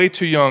 I'm way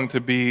too young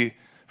to be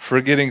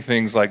forgetting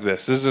things like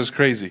this. This is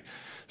crazy.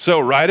 So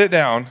write it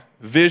down: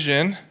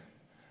 vision,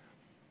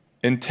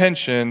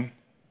 intention,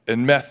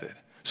 and method.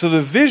 So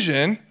the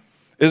vision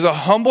is a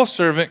humble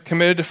servant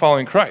committed to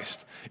following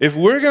Christ. If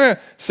we're going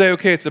to say,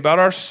 okay, it's about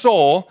our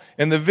soul,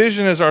 and the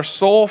vision is our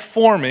soul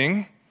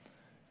forming,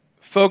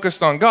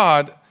 focused on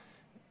God,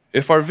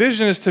 if our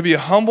vision is to be a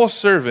humble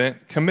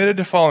servant committed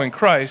to following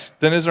Christ,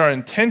 then is our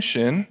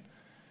intention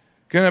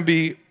going to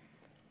be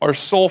our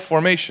soul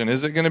formation?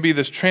 Is it going to be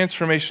this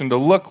transformation to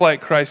look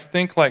like Christ,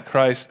 think like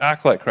Christ,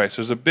 act like Christ?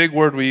 There's a big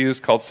word we use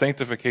called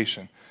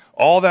sanctification.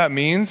 All that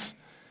means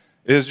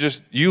is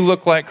just you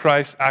look like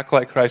Christ, act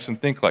like Christ,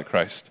 and think like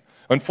Christ.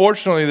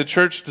 Unfortunately, the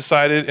church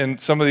decided in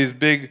some of these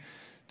big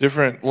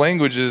different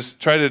languages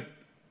try to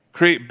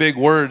create big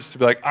words to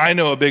be like, I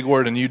know a big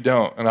word and you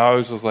don't. And I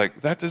always was like,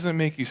 that doesn't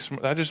make you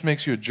smart. That just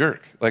makes you a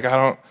jerk. Like,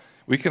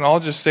 we can all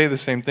just say the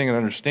same thing and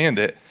understand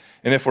it.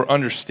 And if we're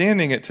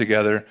understanding it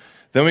together,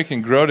 then we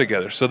can grow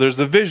together. So there's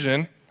the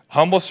vision,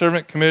 humble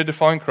servant committed to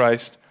following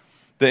Christ.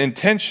 The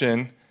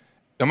intention,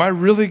 am I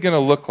really going to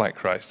look like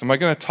Christ? Am I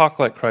going to talk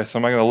like Christ?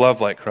 Am I going to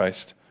love like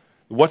Christ?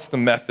 What's the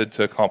method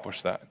to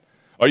accomplish that?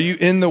 Are you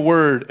in the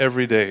Word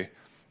every day?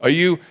 Are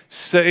you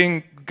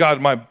saying,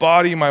 God, my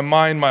body, my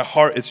mind, my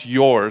heart, it's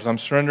yours. I'm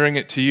surrendering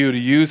it to you to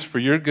use for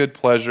your good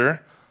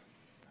pleasure.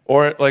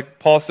 Or like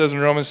Paul says in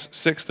Romans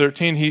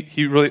 6:13,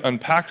 he really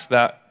unpacks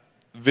that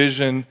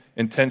vision,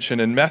 intention,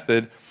 and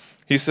method.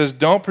 He says,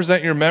 don't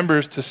present your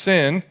members to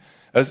sin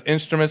as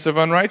instruments of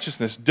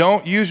unrighteousness.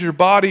 Don't use your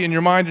body and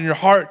your mind and your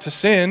heart to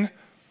sin,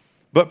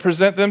 but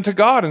present them to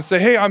God and say,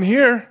 hey, I'm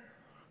here.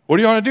 What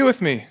do you want to do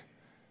with me?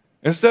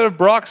 Instead of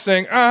Barak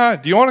saying,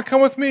 do you want to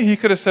come with me? He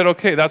could have said,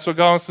 okay, that's what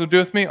God wants to do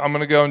with me. I'm going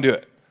to go and do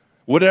it.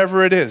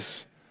 Whatever it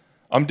is,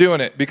 I'm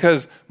doing it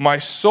because my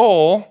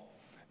soul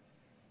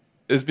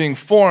is being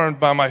formed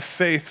by my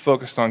faith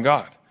focused on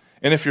God.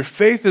 And if your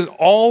faith is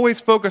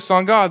always focused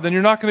on God, then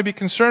you're not going to be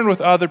concerned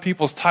with other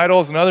people's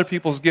titles and other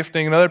people's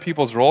gifting and other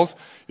people's roles.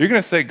 You're going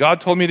to say,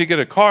 God told me to get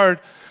a card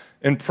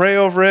and pray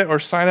over it or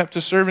sign up to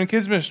serve in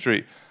kids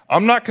ministry.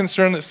 I'm not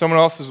concerned that someone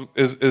else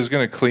is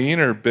going to clean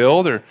or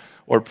build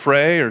or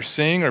pray or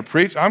sing or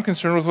preach. I'm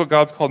concerned with what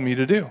God's called me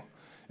to do.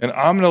 And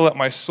I'm going to let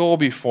my soul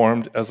be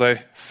formed as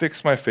I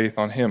fix my faith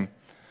on him.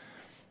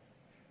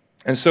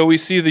 And so we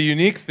see the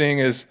unique thing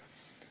is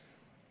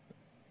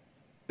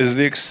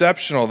the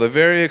exceptional, the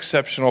very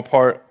exceptional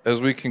part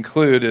as we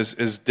conclude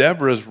is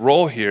Deborah's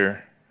role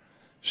here.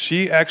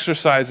 She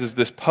exercises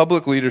this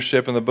public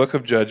leadership in the book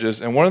of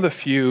Judges, and one of the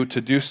few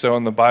to do so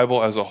in the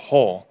Bible as a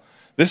whole.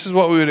 This is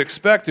what we would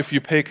expect if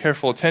you pay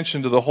careful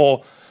attention to the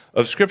whole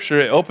of Scripture.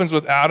 It opens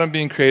with Adam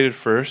being created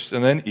first,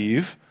 and then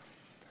Eve.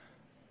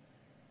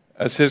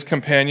 as his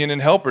companion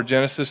and helper,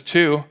 Genesis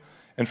 2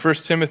 and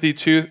 1 Timothy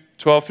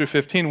 2:12 through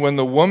 15. When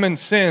the woman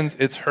sins,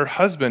 it's her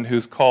husband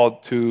who's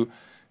called to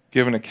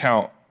give an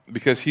account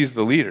because he's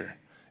the leader.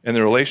 In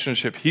the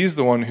relationship, he's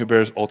the one who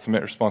bears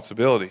ultimate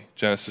responsibility,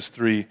 Genesis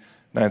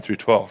 3:9 through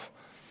 12.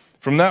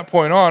 From that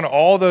point on,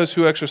 all those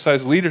who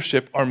exercise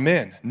leadership are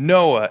men.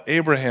 Noah,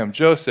 Abraham,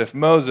 Joseph,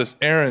 Moses,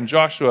 Aaron,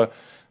 Joshua,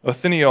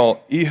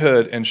 Othniel,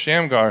 Ehud, and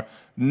Shamgar.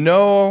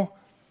 Nor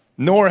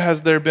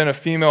has there been a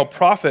female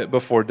prophet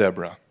before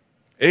Deborah.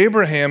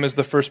 Abraham is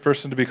the first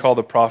person to be called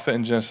a prophet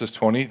in Genesis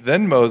 20,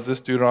 then Moses,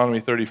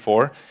 Deuteronomy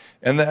 34,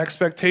 and the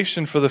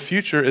expectation for the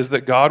future is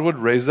that God would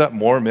raise up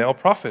more male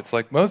prophets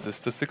like Moses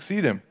to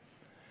succeed him.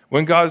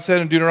 When God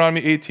said in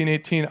Deuteronomy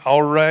 18:18,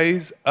 I'll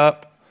raise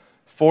up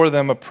for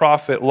them a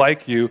prophet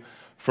like you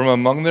from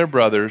among their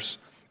brothers,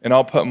 and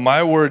I'll put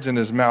my words in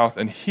his mouth,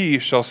 and he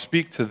shall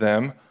speak to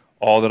them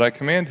all that I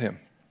command him.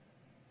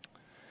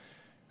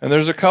 And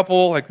there's a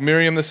couple, like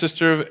Miriam, the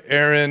sister of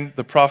Aaron,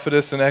 the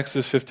prophetess in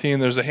Exodus 15.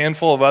 There's a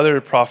handful of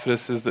other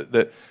prophetesses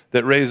that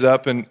raise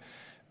up, and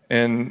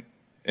in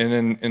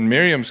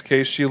Miriam's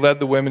case, she led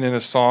the women in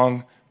a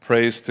song,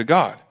 praise to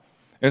God.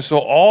 And so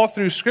all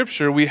through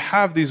Scripture, we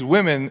have these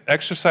women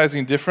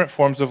exercising different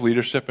forms of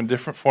leadership and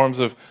different forms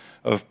of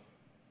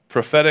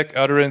prophetic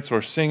utterance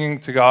or singing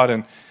to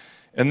God.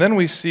 And then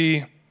we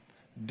see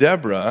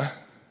Deborah.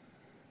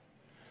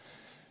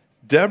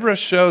 Deborah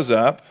shows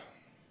up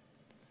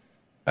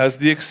as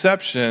the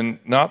exception,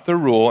 not the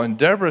rule. And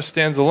Deborah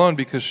stands alone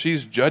because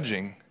she's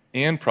judging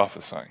and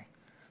prophesying.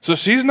 So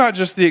she's not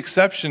just the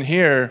exception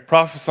here,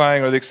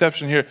 prophesying, or the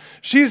exception here.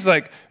 She's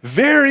like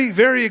very,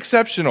 very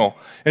exceptional.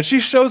 And she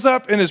shows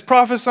up and is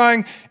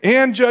prophesying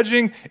and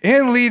judging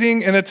and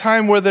leading in a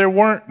time where there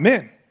weren't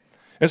men.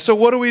 And so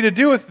what are we to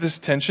do with this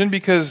tension?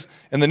 Because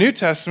in the New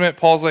Testament,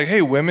 Paul's like,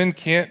 hey, women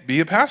can't be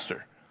a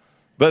pastor,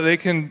 but they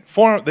can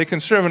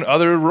serve in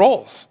other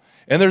roles.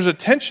 And there's a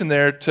tension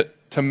there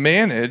to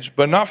manage,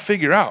 but not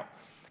figure out.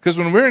 Because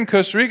when we're in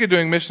Costa Rica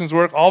doing missions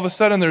work, all of a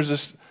sudden there's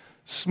this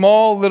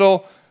small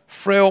little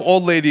frail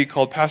old lady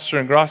called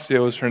Pastor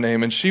Ingracia was her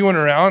name, and she went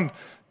around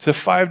to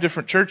 5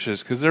 different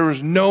churches because there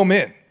was no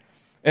men.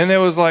 And it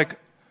was like,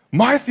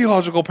 my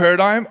theological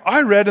paradigm,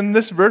 I read in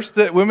this verse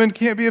that women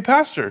can't be a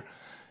pastor.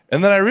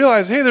 And then I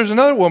realized, hey, there's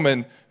another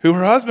woman who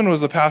her husband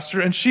was the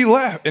pastor, and she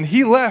left, and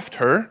he left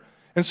her,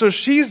 and so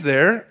she's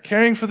there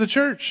caring for the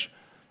church.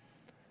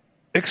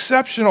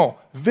 Exceptional,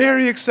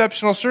 very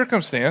exceptional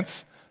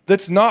circumstance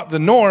that's not the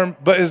norm,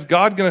 but is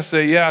God going to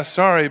say, yeah,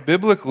 sorry,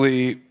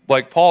 biblically,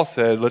 like Paul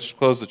said, let's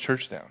close the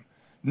church down?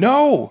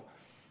 No.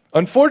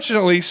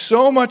 Unfortunately,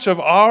 so much of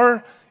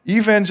our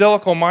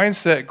evangelical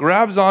mindset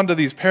grabs onto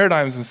these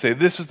paradigms and say,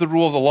 this is the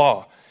rule of the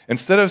law,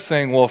 instead of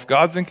saying, well, if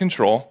God's in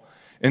control,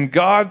 and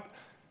God,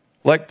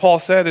 like Paul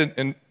said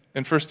in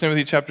 1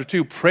 Timothy chapter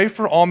 2, pray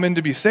for all men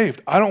to be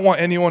saved. I don't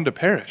want anyone to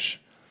perish.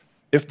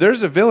 If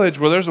there's a village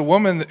where there's a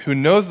woman who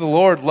knows the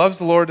Lord, loves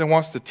the Lord, and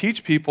wants to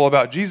teach people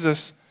about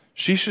Jesus,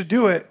 she should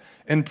do it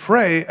and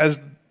pray as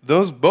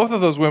both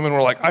of those women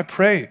were like, I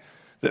pray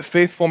that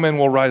faithful men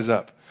will rise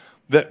up,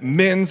 that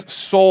men's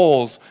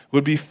souls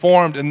would be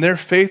formed and their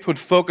faith would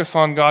focus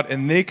on God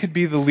and they could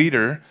be the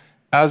leader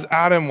as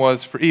Adam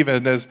was for Eve.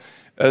 And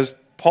as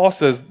Paul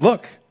says,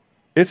 look,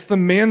 it's the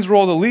man's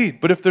role to lead.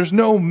 But if there's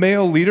no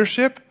male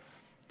leadership,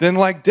 then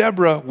like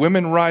Deborah,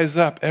 women rise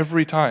up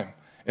every time.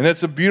 And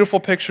it's a beautiful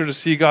picture to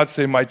see God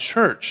say, my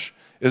church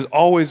is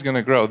always going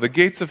to grow. The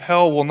gates of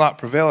hell will not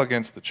prevail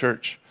against the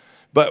church.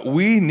 But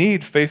we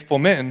need faithful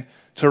men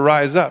to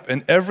rise up.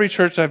 And every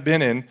church I've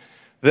been in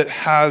that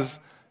has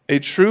a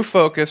true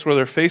focus where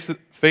their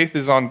faith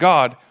is on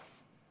God,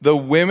 the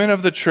women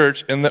of the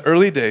church in the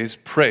early days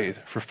prayed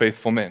for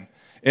faithful men.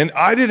 And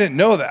I didn't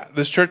know that.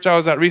 This church I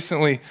was at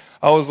recently,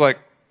 I was like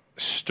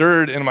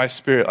stirred in my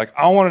spirit. Like,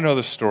 I want to know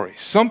the story.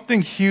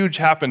 Something huge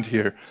happened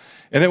here.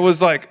 And it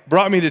was like,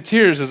 brought me to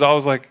tears as I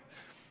was like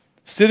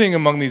sitting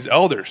among these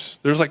elders.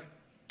 There's like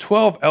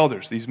 12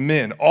 elders, these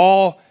men,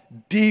 all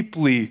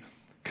deeply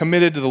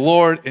committed to the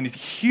Lord and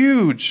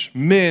huge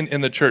men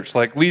in the church,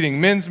 like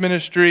leading men's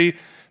ministry,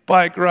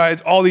 bike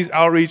rides, all these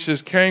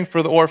outreaches, caring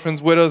for the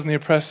orphans, widows, and the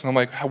oppressed. And I'm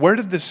like, where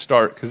did this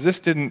start? Because this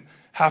didn't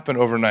happen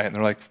overnight. And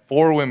they're like,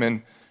 4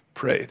 women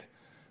prayed.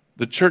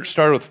 The church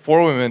started with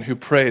 4 women who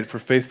prayed for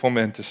faithful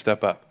men to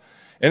step up.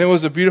 And it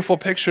was a beautiful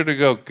picture to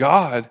go,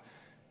 God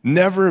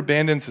never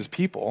abandons his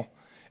people.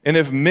 And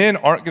if men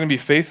aren't going to be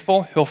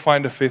faithful, he'll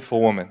find a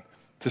faithful woman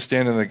to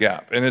stand in the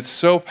gap. And it's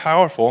so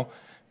powerful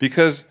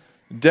because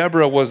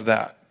Deborah was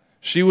that.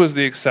 She was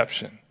the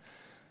exception.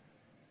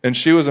 And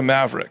she was a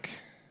maverick.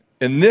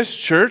 In this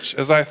church,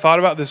 as I thought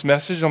about this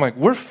message, I'm like,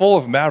 we're full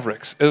of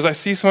mavericks. As I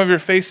see some of your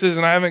faces,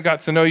 and I haven't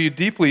got to know you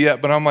deeply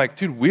yet, but I'm like,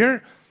 dude,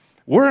 we're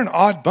an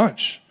odd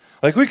bunch.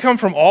 Like, we come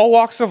from all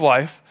walks of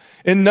life,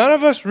 and none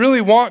of us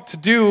really want to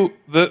do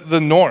the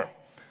norm,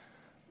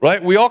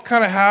 right? We all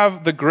kind of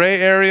have the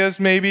gray areas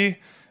maybe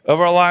of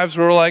our lives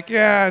where we're like,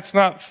 yeah, it's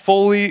not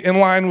fully in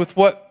line with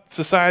what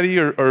society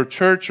or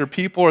church or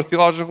people or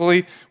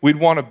theologically we'd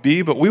want to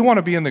be, but we want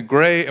to be in the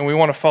gray and we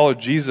want to follow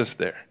Jesus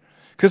there.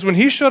 Because when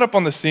he showed up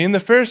on the scene, the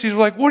Pharisees were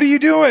like, what are you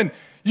doing?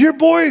 Your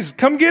boys,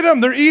 come get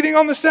them. They're eating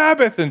on the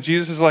Sabbath. And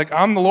Jesus is like,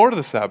 I'm the Lord of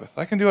the Sabbath.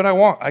 I can do what I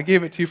want. I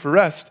gave it to you for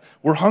rest.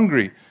 We're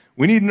hungry.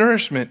 We need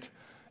nourishment.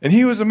 And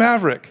he was a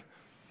maverick.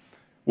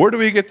 Where do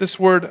we get this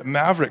word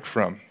maverick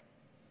from?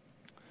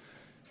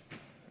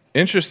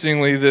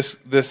 Interestingly, this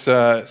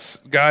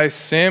guy,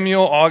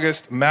 Samuel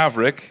August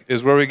Maverick,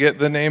 is where we get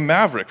the name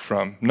Maverick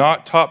from,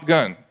 not Top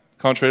Gun,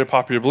 contrary to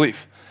popular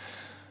belief.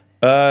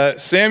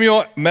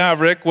 Samuel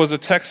Maverick was a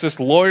Texas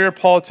lawyer,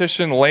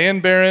 politician,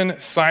 land baron,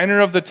 signer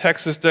of the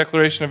Texas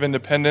Declaration of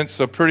Independence,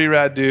 so pretty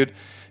rad dude.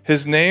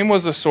 His name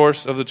was the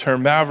source of the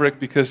term maverick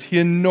because he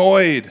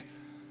annoyed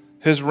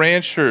his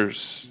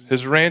ranchers,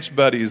 his ranch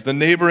buddies, the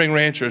neighboring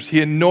ranchers.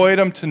 He annoyed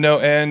them to no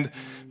end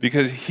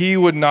because he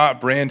would not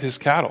brand his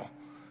cattle.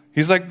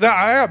 He's like,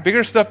 I got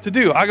bigger stuff to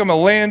do. I'm a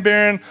land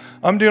baron.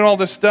 I'm doing all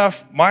this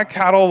stuff. My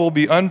cattle will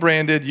be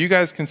unbranded. You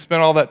guys can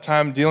spend all that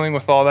time dealing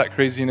with all that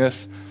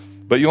craziness,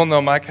 but you'll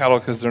know my cattle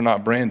because they're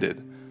not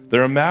branded.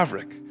 They're a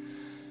maverick.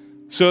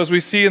 So as we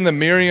see in the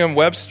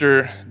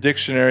Merriam-Webster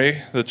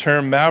dictionary, the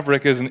term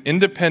maverick is an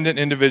independent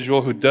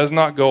individual who does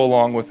not go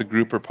along with a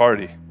group or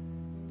party.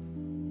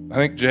 I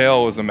think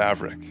Jael was a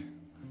maverick.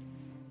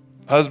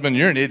 Husband,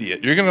 you're an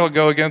idiot. You're going to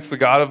go against the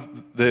God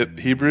of the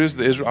Hebrews,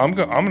 the Israel. I'm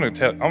going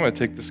to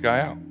take this guy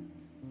out.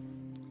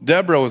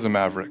 Deborah was a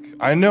maverick.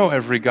 I know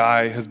every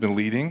guy has been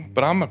leading,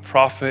 but I'm a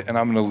prophet and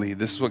I'm going to lead.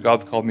 This is what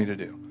God's called me to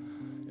do.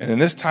 And in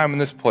this time, in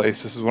this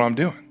place, this is what I'm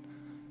doing.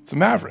 It's a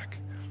maverick.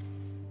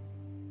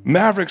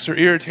 Mavericks are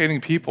irritating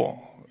people,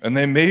 and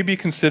they may be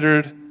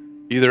considered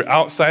either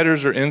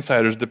outsiders or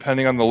insiders,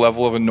 depending on the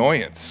level of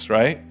annoyance,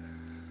 right?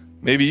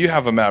 Maybe you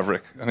have a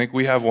maverick. I think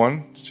we have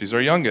one. She's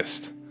our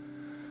youngest.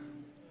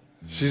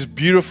 She's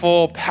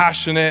beautiful,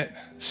 passionate,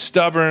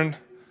 stubborn,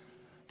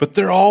 but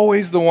they're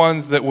always the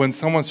ones that when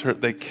someone's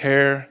hurt, they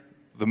care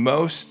the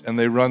most and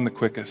they run the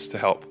quickest to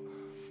help.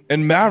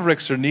 And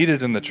mavericks are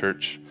needed in the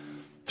church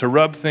to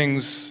rub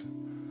things,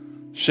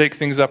 shake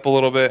things up a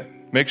little bit,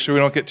 make sure we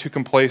don't get too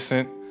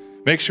complacent,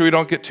 make sure we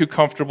don't get too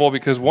comfortable,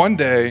 because one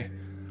day,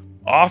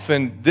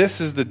 often this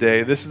is the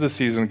day, this is the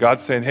season,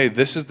 God's saying, hey,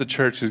 this is the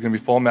church who's going to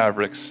be full of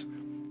mavericks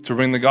to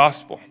bring the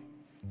gospel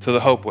to the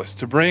hopeless,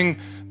 to bring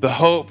the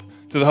hope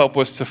to the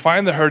hopeless, to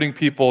find the hurting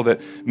people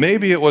that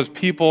maybe it was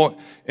people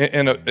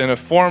in a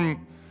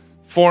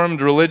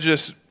formed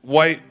religious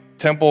white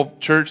temple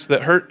church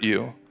that hurt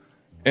you.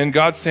 And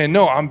God's saying,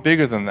 no, I'm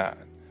bigger than that.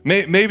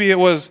 Maybe it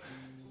was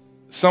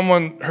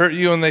someone hurt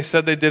you and they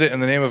said they did it in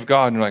the name of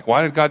God. And you're like,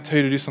 why did God tell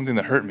you to do something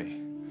that hurt me?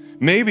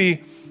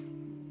 Maybe,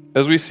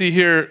 as we see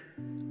here,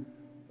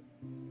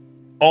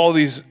 all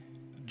these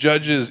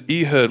judges,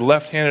 Ehud,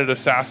 left-handed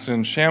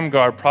assassin,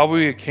 Shamgar,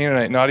 probably a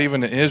Canaanite, not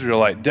even an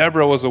Israelite.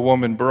 Deborah was a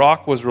woman.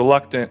 Barak was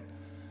reluctant.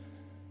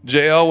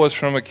 Jael was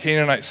from a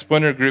Canaanite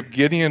splinter group.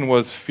 Gideon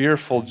was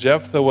fearful.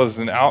 Jephthah was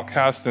an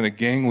outcast and a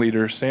gang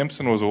leader.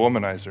 Samson was a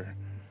womanizer.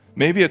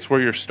 Maybe it's where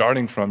you're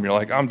starting from. You're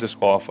like, I'm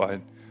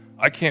disqualified.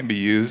 I can't be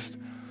used.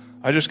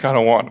 I just kind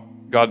of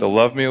want God to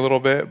love me a little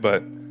bit,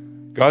 but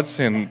God's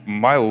saying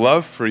my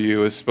love for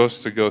you is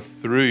supposed to go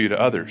through you to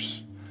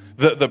others.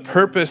 The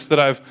purpose that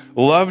I've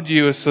loved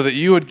you is so that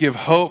you would give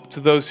hope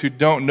to those who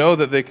don't know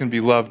that they can be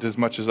loved as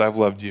much as I've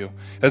loved you.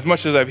 As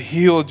much as I've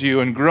healed you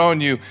and grown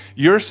you,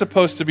 you're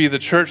supposed to be the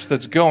church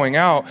that's going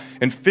out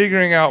and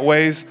figuring out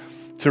ways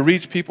to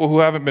reach people who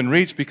haven't been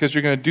reached, because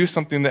you're going to do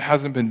something that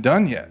hasn't been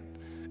done yet.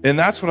 And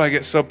that's what I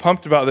get so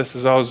pumped about this.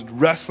 As I was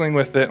wrestling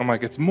with it, I'm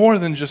like, it's more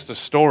than just a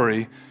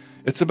story.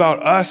 It's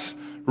about us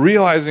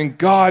realizing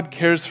God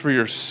cares for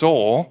your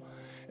soul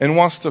and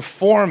wants to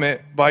form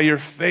it by your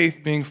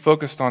faith being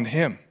focused on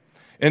him.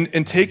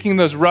 And taking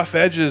those rough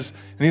edges,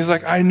 and he's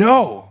like, I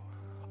know.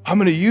 I'm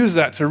going to use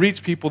that to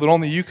reach people that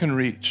only you can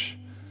reach.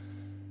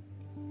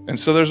 And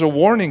so there's a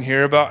warning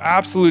here about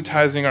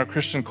absolutizing our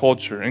Christian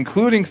culture,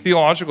 including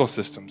theological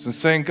systems, and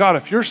saying, God,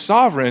 if you're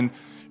sovereign,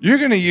 you're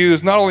going to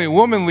use not only a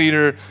woman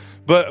leader,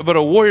 but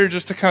a warrior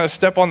just to kind of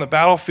step on the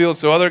battlefield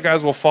so other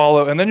guys will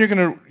follow. And then you're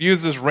going to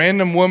use this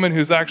random woman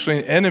who's actually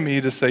an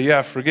enemy to say,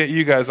 yeah, forget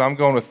you guys, I'm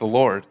going with the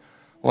Lord.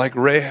 Like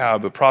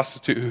Rahab, a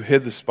prostitute who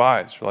hid the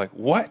spies. You're like,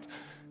 what?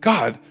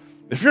 God,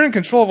 if you're in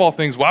control of all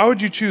things, why would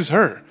you choose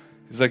her?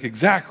 He's like,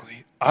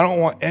 exactly. I don't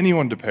want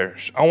anyone to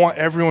perish. I want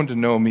everyone to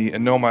know me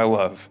and know my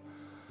love.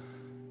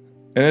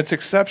 And it's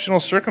exceptional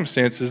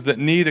circumstances that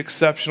need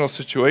exceptional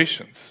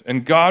situations.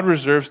 And God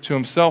reserves to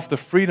himself the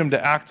freedom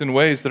to act in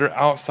ways that are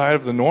outside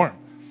of the norm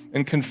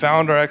and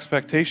confound our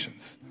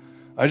expectations.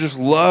 I just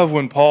love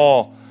when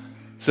Paul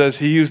says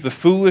he used the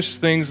foolish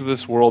things of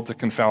this world to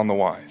confound the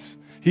wise.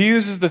 He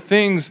uses the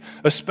things,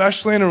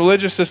 especially in a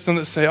religious system,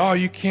 that say, oh,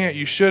 you can't,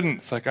 you shouldn't.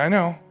 It's like, I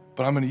know,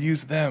 but I'm going to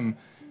use them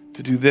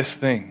to do this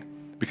thing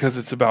because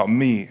it's about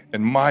me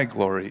and my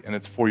glory and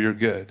it's for your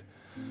good.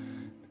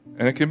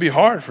 And it can be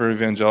hard for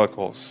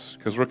evangelicals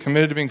because we're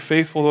committed to being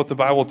faithful to what the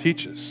Bible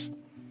teaches.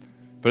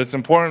 But it's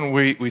important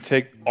we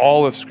take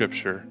all of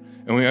Scripture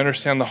and we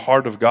understand the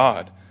heart of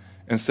God.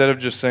 instead of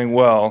just saying,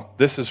 well,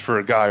 this is for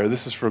a guy or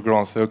this is for a girl,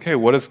 and say, okay,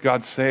 what does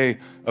God say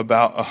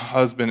about a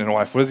husband and a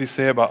wife? What does he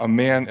say about a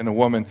man and a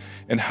woman,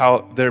 and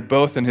how they're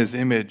both in his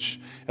image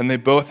and they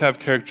both have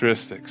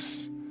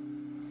characteristics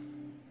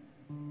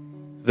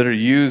that are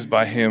used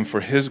by him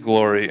for his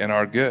glory and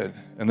our good?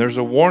 And there's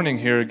a warning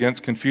here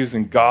against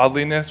confusing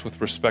godliness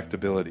with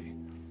respectability.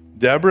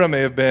 Deborah may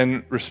have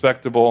been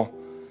respectable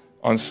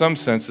on some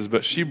senses,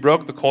 but she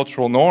broke the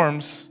cultural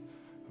norms,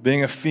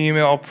 being a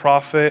female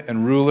prophet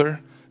and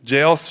ruler.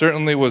 Jael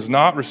certainly was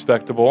not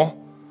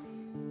respectable.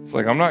 It's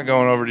like, I'm not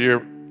going over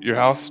to your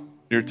house,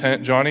 your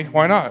tent, Johnny.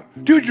 Why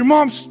not? Dude, your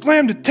mom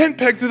slammed a tent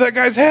peg through that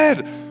guy's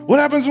head. What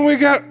happens when we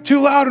got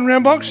too loud and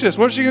rambunctious?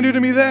 What's she going to do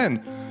to me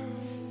then?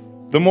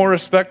 The more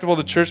respectable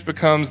the church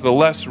becomes, the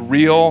less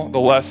real, the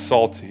less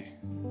salty.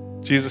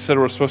 Jesus said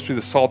we're supposed to be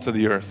the salt of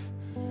the earth.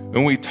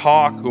 When we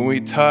talk, when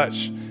we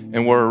touch,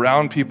 and we're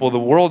around people, the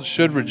world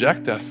should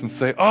reject us and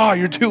say, oh,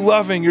 you're too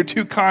loving, you're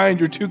too kind,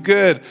 you're too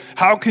good.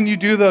 How can you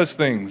do those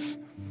things?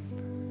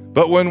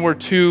 But when we're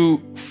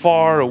too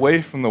far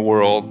away from the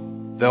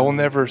world, they'll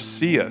never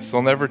see us,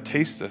 they'll never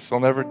taste us, they'll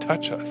never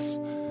touch us.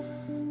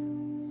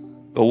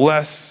 The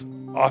less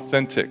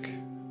authentic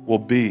we'll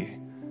be.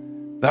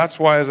 That's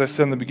why, as I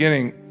said in the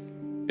beginning,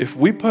 if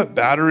we put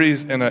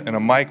batteries in a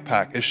mic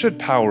pack, it should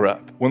power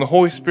up. When the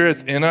Holy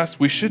Spirit's in us,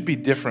 we should be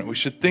different. We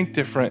should think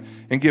different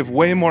and give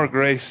way more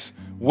grace,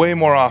 way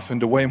more often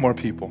to way more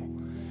people.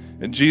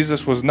 And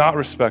Jesus was not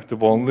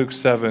respectable in Luke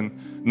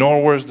 7,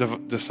 nor were his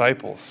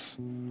disciples.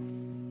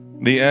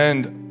 The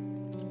end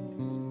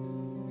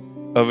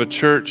of a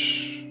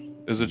church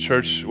is a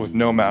church with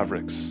no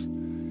mavericks,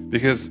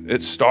 because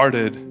it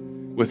started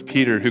with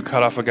Peter, who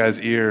cut off a guy's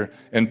ear,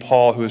 and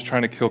Paul, who was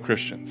trying to kill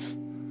Christians.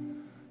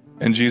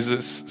 And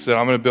Jesus said,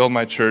 I'm going to build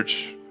my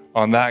church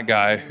on that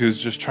guy who's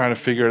just trying to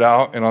figure it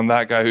out, and on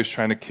that guy who's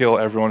trying to kill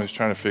everyone who's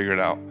trying to figure it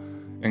out.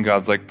 And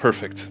God's like,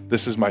 perfect,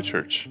 this is my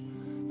church.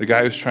 The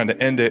guy who's trying to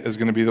end it is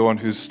going to be the one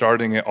who's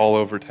starting it all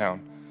over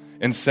town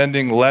and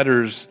sending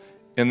letters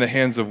in the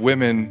hands of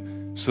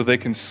women so they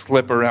can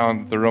slip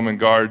around the Roman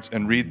guards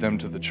and read them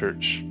to the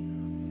church.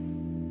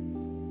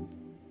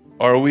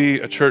 Are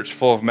we a church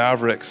full of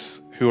mavericks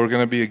who are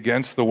going to be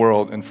against the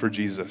world and for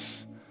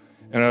Jesus?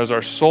 And is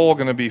our soul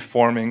going to be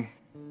forming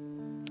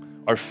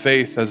our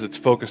faith as it's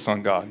focused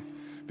on God?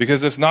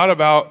 Because it's not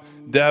about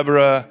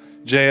Deborah,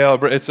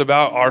 Jael, it's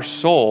about our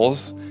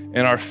souls and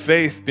our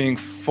faith being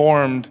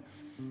formed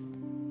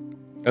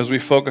as we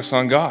focus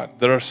on God.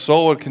 That our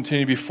soul would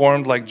continue to be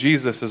formed like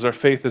Jesus as our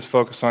faith is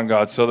focused on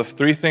God. So the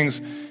three things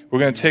we're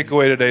going to take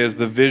away today is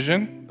the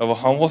vision of a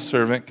humble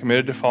servant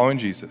committed to following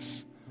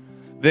Jesus.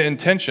 The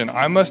intention,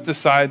 I must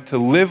decide to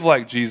live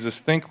like Jesus,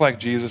 think like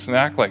Jesus, and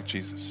act like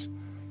Jesus.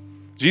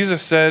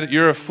 Jesus said,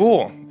 you're a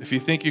fool if you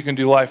think you can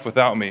do life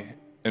without me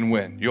and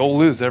win. You'll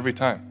lose every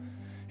time.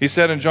 He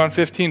said in John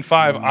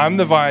 15:5, I'm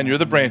the vine, you're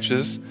the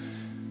branches.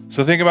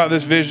 So think about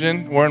this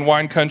vision. We're in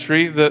wine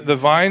country. The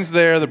vine's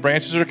there, the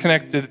branches are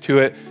connected to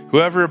it.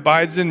 Whoever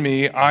abides in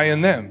me, I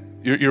in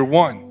them. You're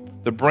one.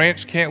 The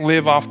branch can't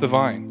live off the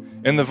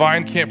vine. And the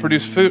vine can't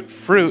produce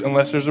fruit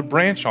unless there's a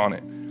branch on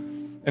it.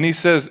 And he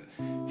says,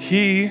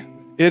 he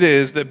it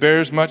is that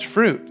bears much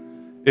fruit.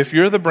 If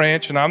you're the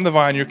branch and I'm the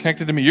vine, you're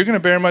connected to me, you're going to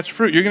bear much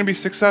fruit. You're going to be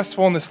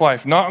successful in this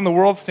life, not in the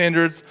world's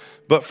standards,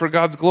 but for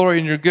God's glory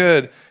and your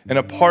good. And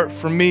apart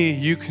from me,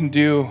 you can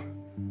do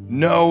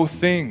no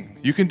thing.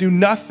 You can do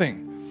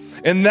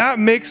nothing. And that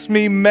makes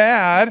me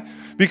mad,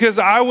 because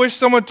I wish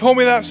someone told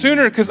me that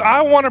sooner, because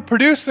I want to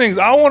produce things.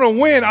 I want to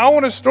win. I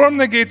want to storm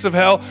the gates of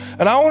hell,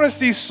 and I want to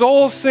see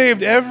souls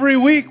saved. Every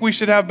week we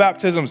should have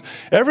baptisms.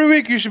 Every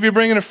week you should be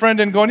bringing a friend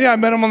in going, yeah, I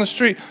met him on the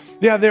street.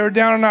 Yeah, they were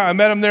down and out. I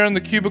met him there in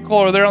the cubicle,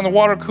 or there on the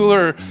water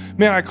cooler. Or,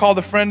 man, I called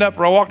a friend up,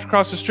 or I walked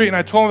across the street and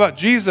I told him about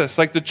Jesus.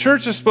 Like, the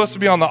church is supposed to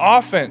be on the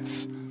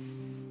offense.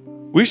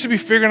 We should be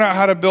figuring out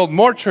how to build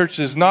more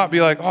churches, not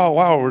be like, oh,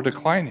 wow, we're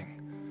declining.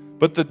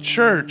 But the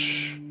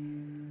church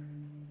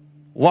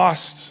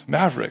lost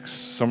mavericks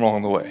somewhere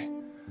along the way.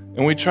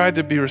 And we tried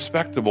to be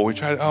respectable. We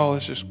tried,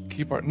 let's just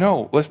keep our...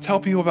 No, let's tell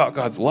people about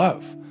God's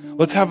love.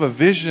 Let's have a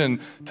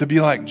vision to be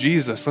like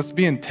Jesus. Let's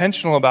be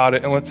intentional about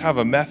it, and let's have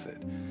a method.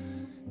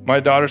 My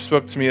daughter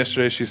spoke to me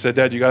yesterday. She said,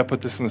 Dad, you got to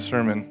put this in the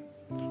sermon.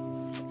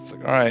 It's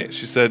like, all right.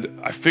 She said,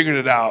 I figured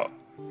it out.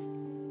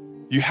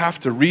 You have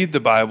to read the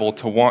Bible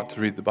to want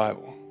to read the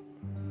Bible.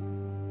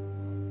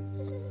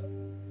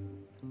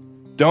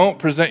 Don't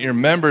present your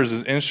members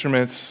as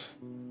instruments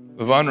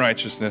of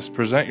unrighteousness.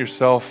 Present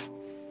yourself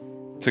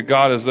to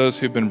God as those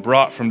who've been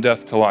brought from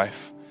death to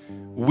life.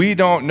 We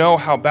don't know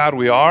how bad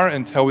we are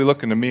until we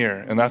look in the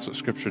mirror, and that's what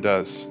Scripture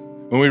does.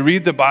 When we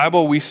read the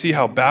Bible, we see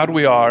how bad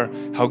we are,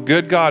 how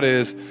good God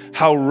is,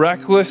 how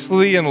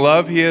recklessly in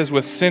love He is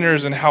with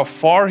sinners, and how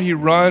far He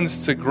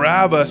runs to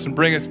grab us and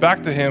bring us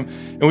back to Him.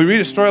 And we read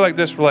a story like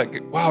this, we're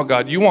like, wow,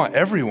 God, you want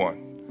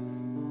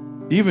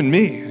everyone, even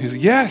me. He's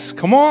like, yes,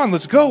 come on,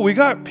 let's go. We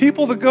got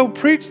people to go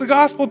preach the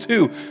gospel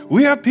to.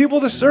 We have people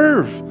to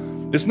serve.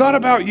 It's not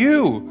about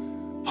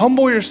you.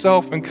 Humble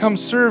yourself and come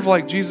serve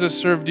like Jesus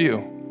served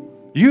you.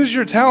 Use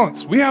your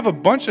talents. We have a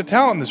bunch of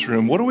talent in this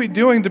room. What are we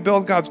doing to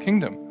build God's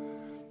kingdom?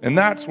 And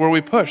that's where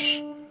we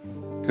push,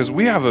 because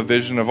we have a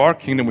vision of our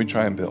kingdom we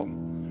try and build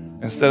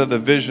instead of the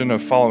vision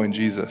of following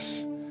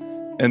Jesus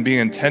and being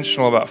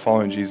intentional about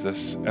following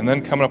Jesus and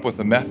then coming up with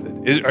a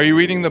method. Are you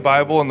reading the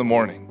Bible in the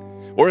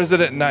morning, or is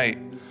it at night?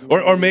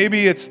 Or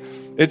maybe it's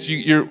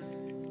you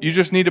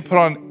just need to put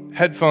on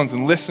headphones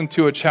and listen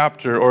to a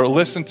chapter or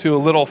listen to a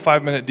little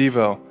 5-minute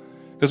Devo.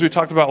 As we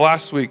talked about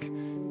last week,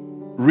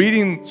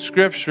 reading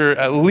scripture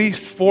at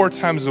least 4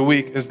 times a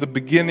week is the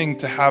beginning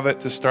to have it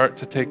to start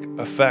to take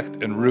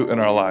effect and root in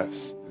our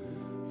lives.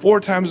 4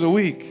 times a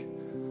week.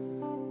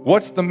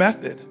 What's the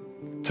method?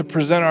 To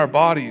present our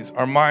bodies,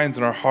 our minds,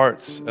 and our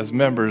hearts as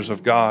members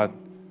of God,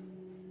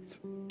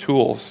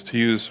 tools to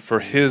use for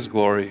His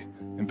glory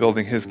in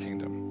building His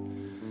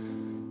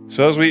kingdom.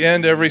 So as we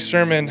end every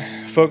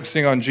sermon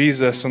focusing on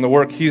Jesus and the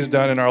work He's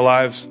done in our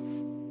lives,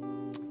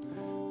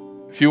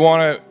 if you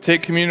want to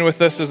take communion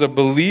with us as a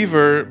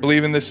believer,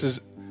 believing this is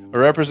a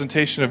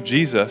representation of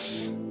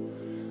Jesus,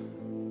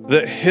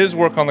 that His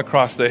work on the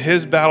cross, that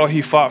His battle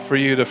He fought for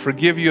you to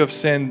forgive you of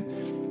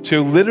sin,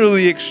 to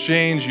literally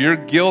exchange your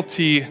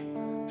guilty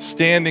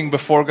standing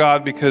before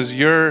God because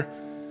you're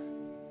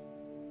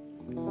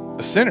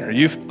a sinner.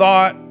 You've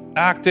thought,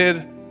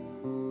 acted,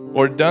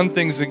 or done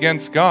things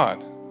against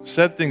God,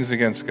 said things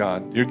against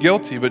God. You're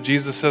guilty, but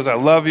Jesus says, I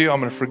love you, I'm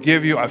going to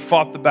forgive you, I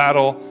fought the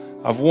battle,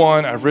 I've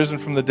won, I've risen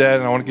from the dead,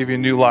 and I want to give you a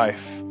new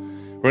life.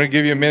 We're going to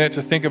give you a minute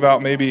to think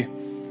about maybe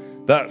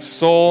that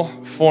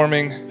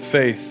soul-forming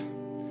faith,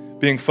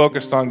 being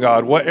focused on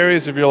God. What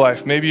areas of your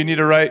life? Maybe you need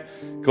to write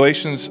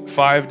Galatians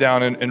 5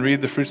 down and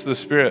read the fruits of the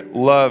Spirit: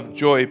 love,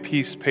 joy,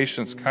 peace,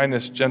 patience,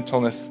 kindness,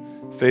 gentleness,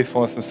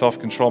 faithfulness, and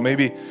self-control.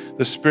 Maybe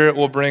the Spirit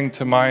will bring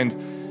to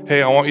mind,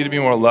 hey, I want you to be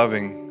more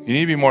loving. You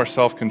need to be more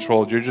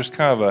self-controlled. You're just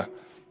kind of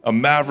a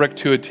maverick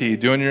to a T,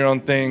 doing your own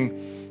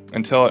thing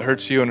until it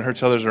hurts you and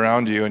hurts others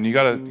around you, and you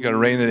gotta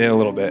rein it in a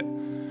little bit.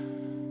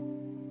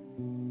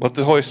 Let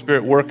the Holy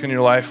Spirit work in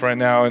your life right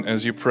now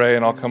as you pray,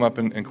 and I'll come up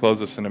and close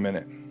this in a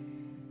minute.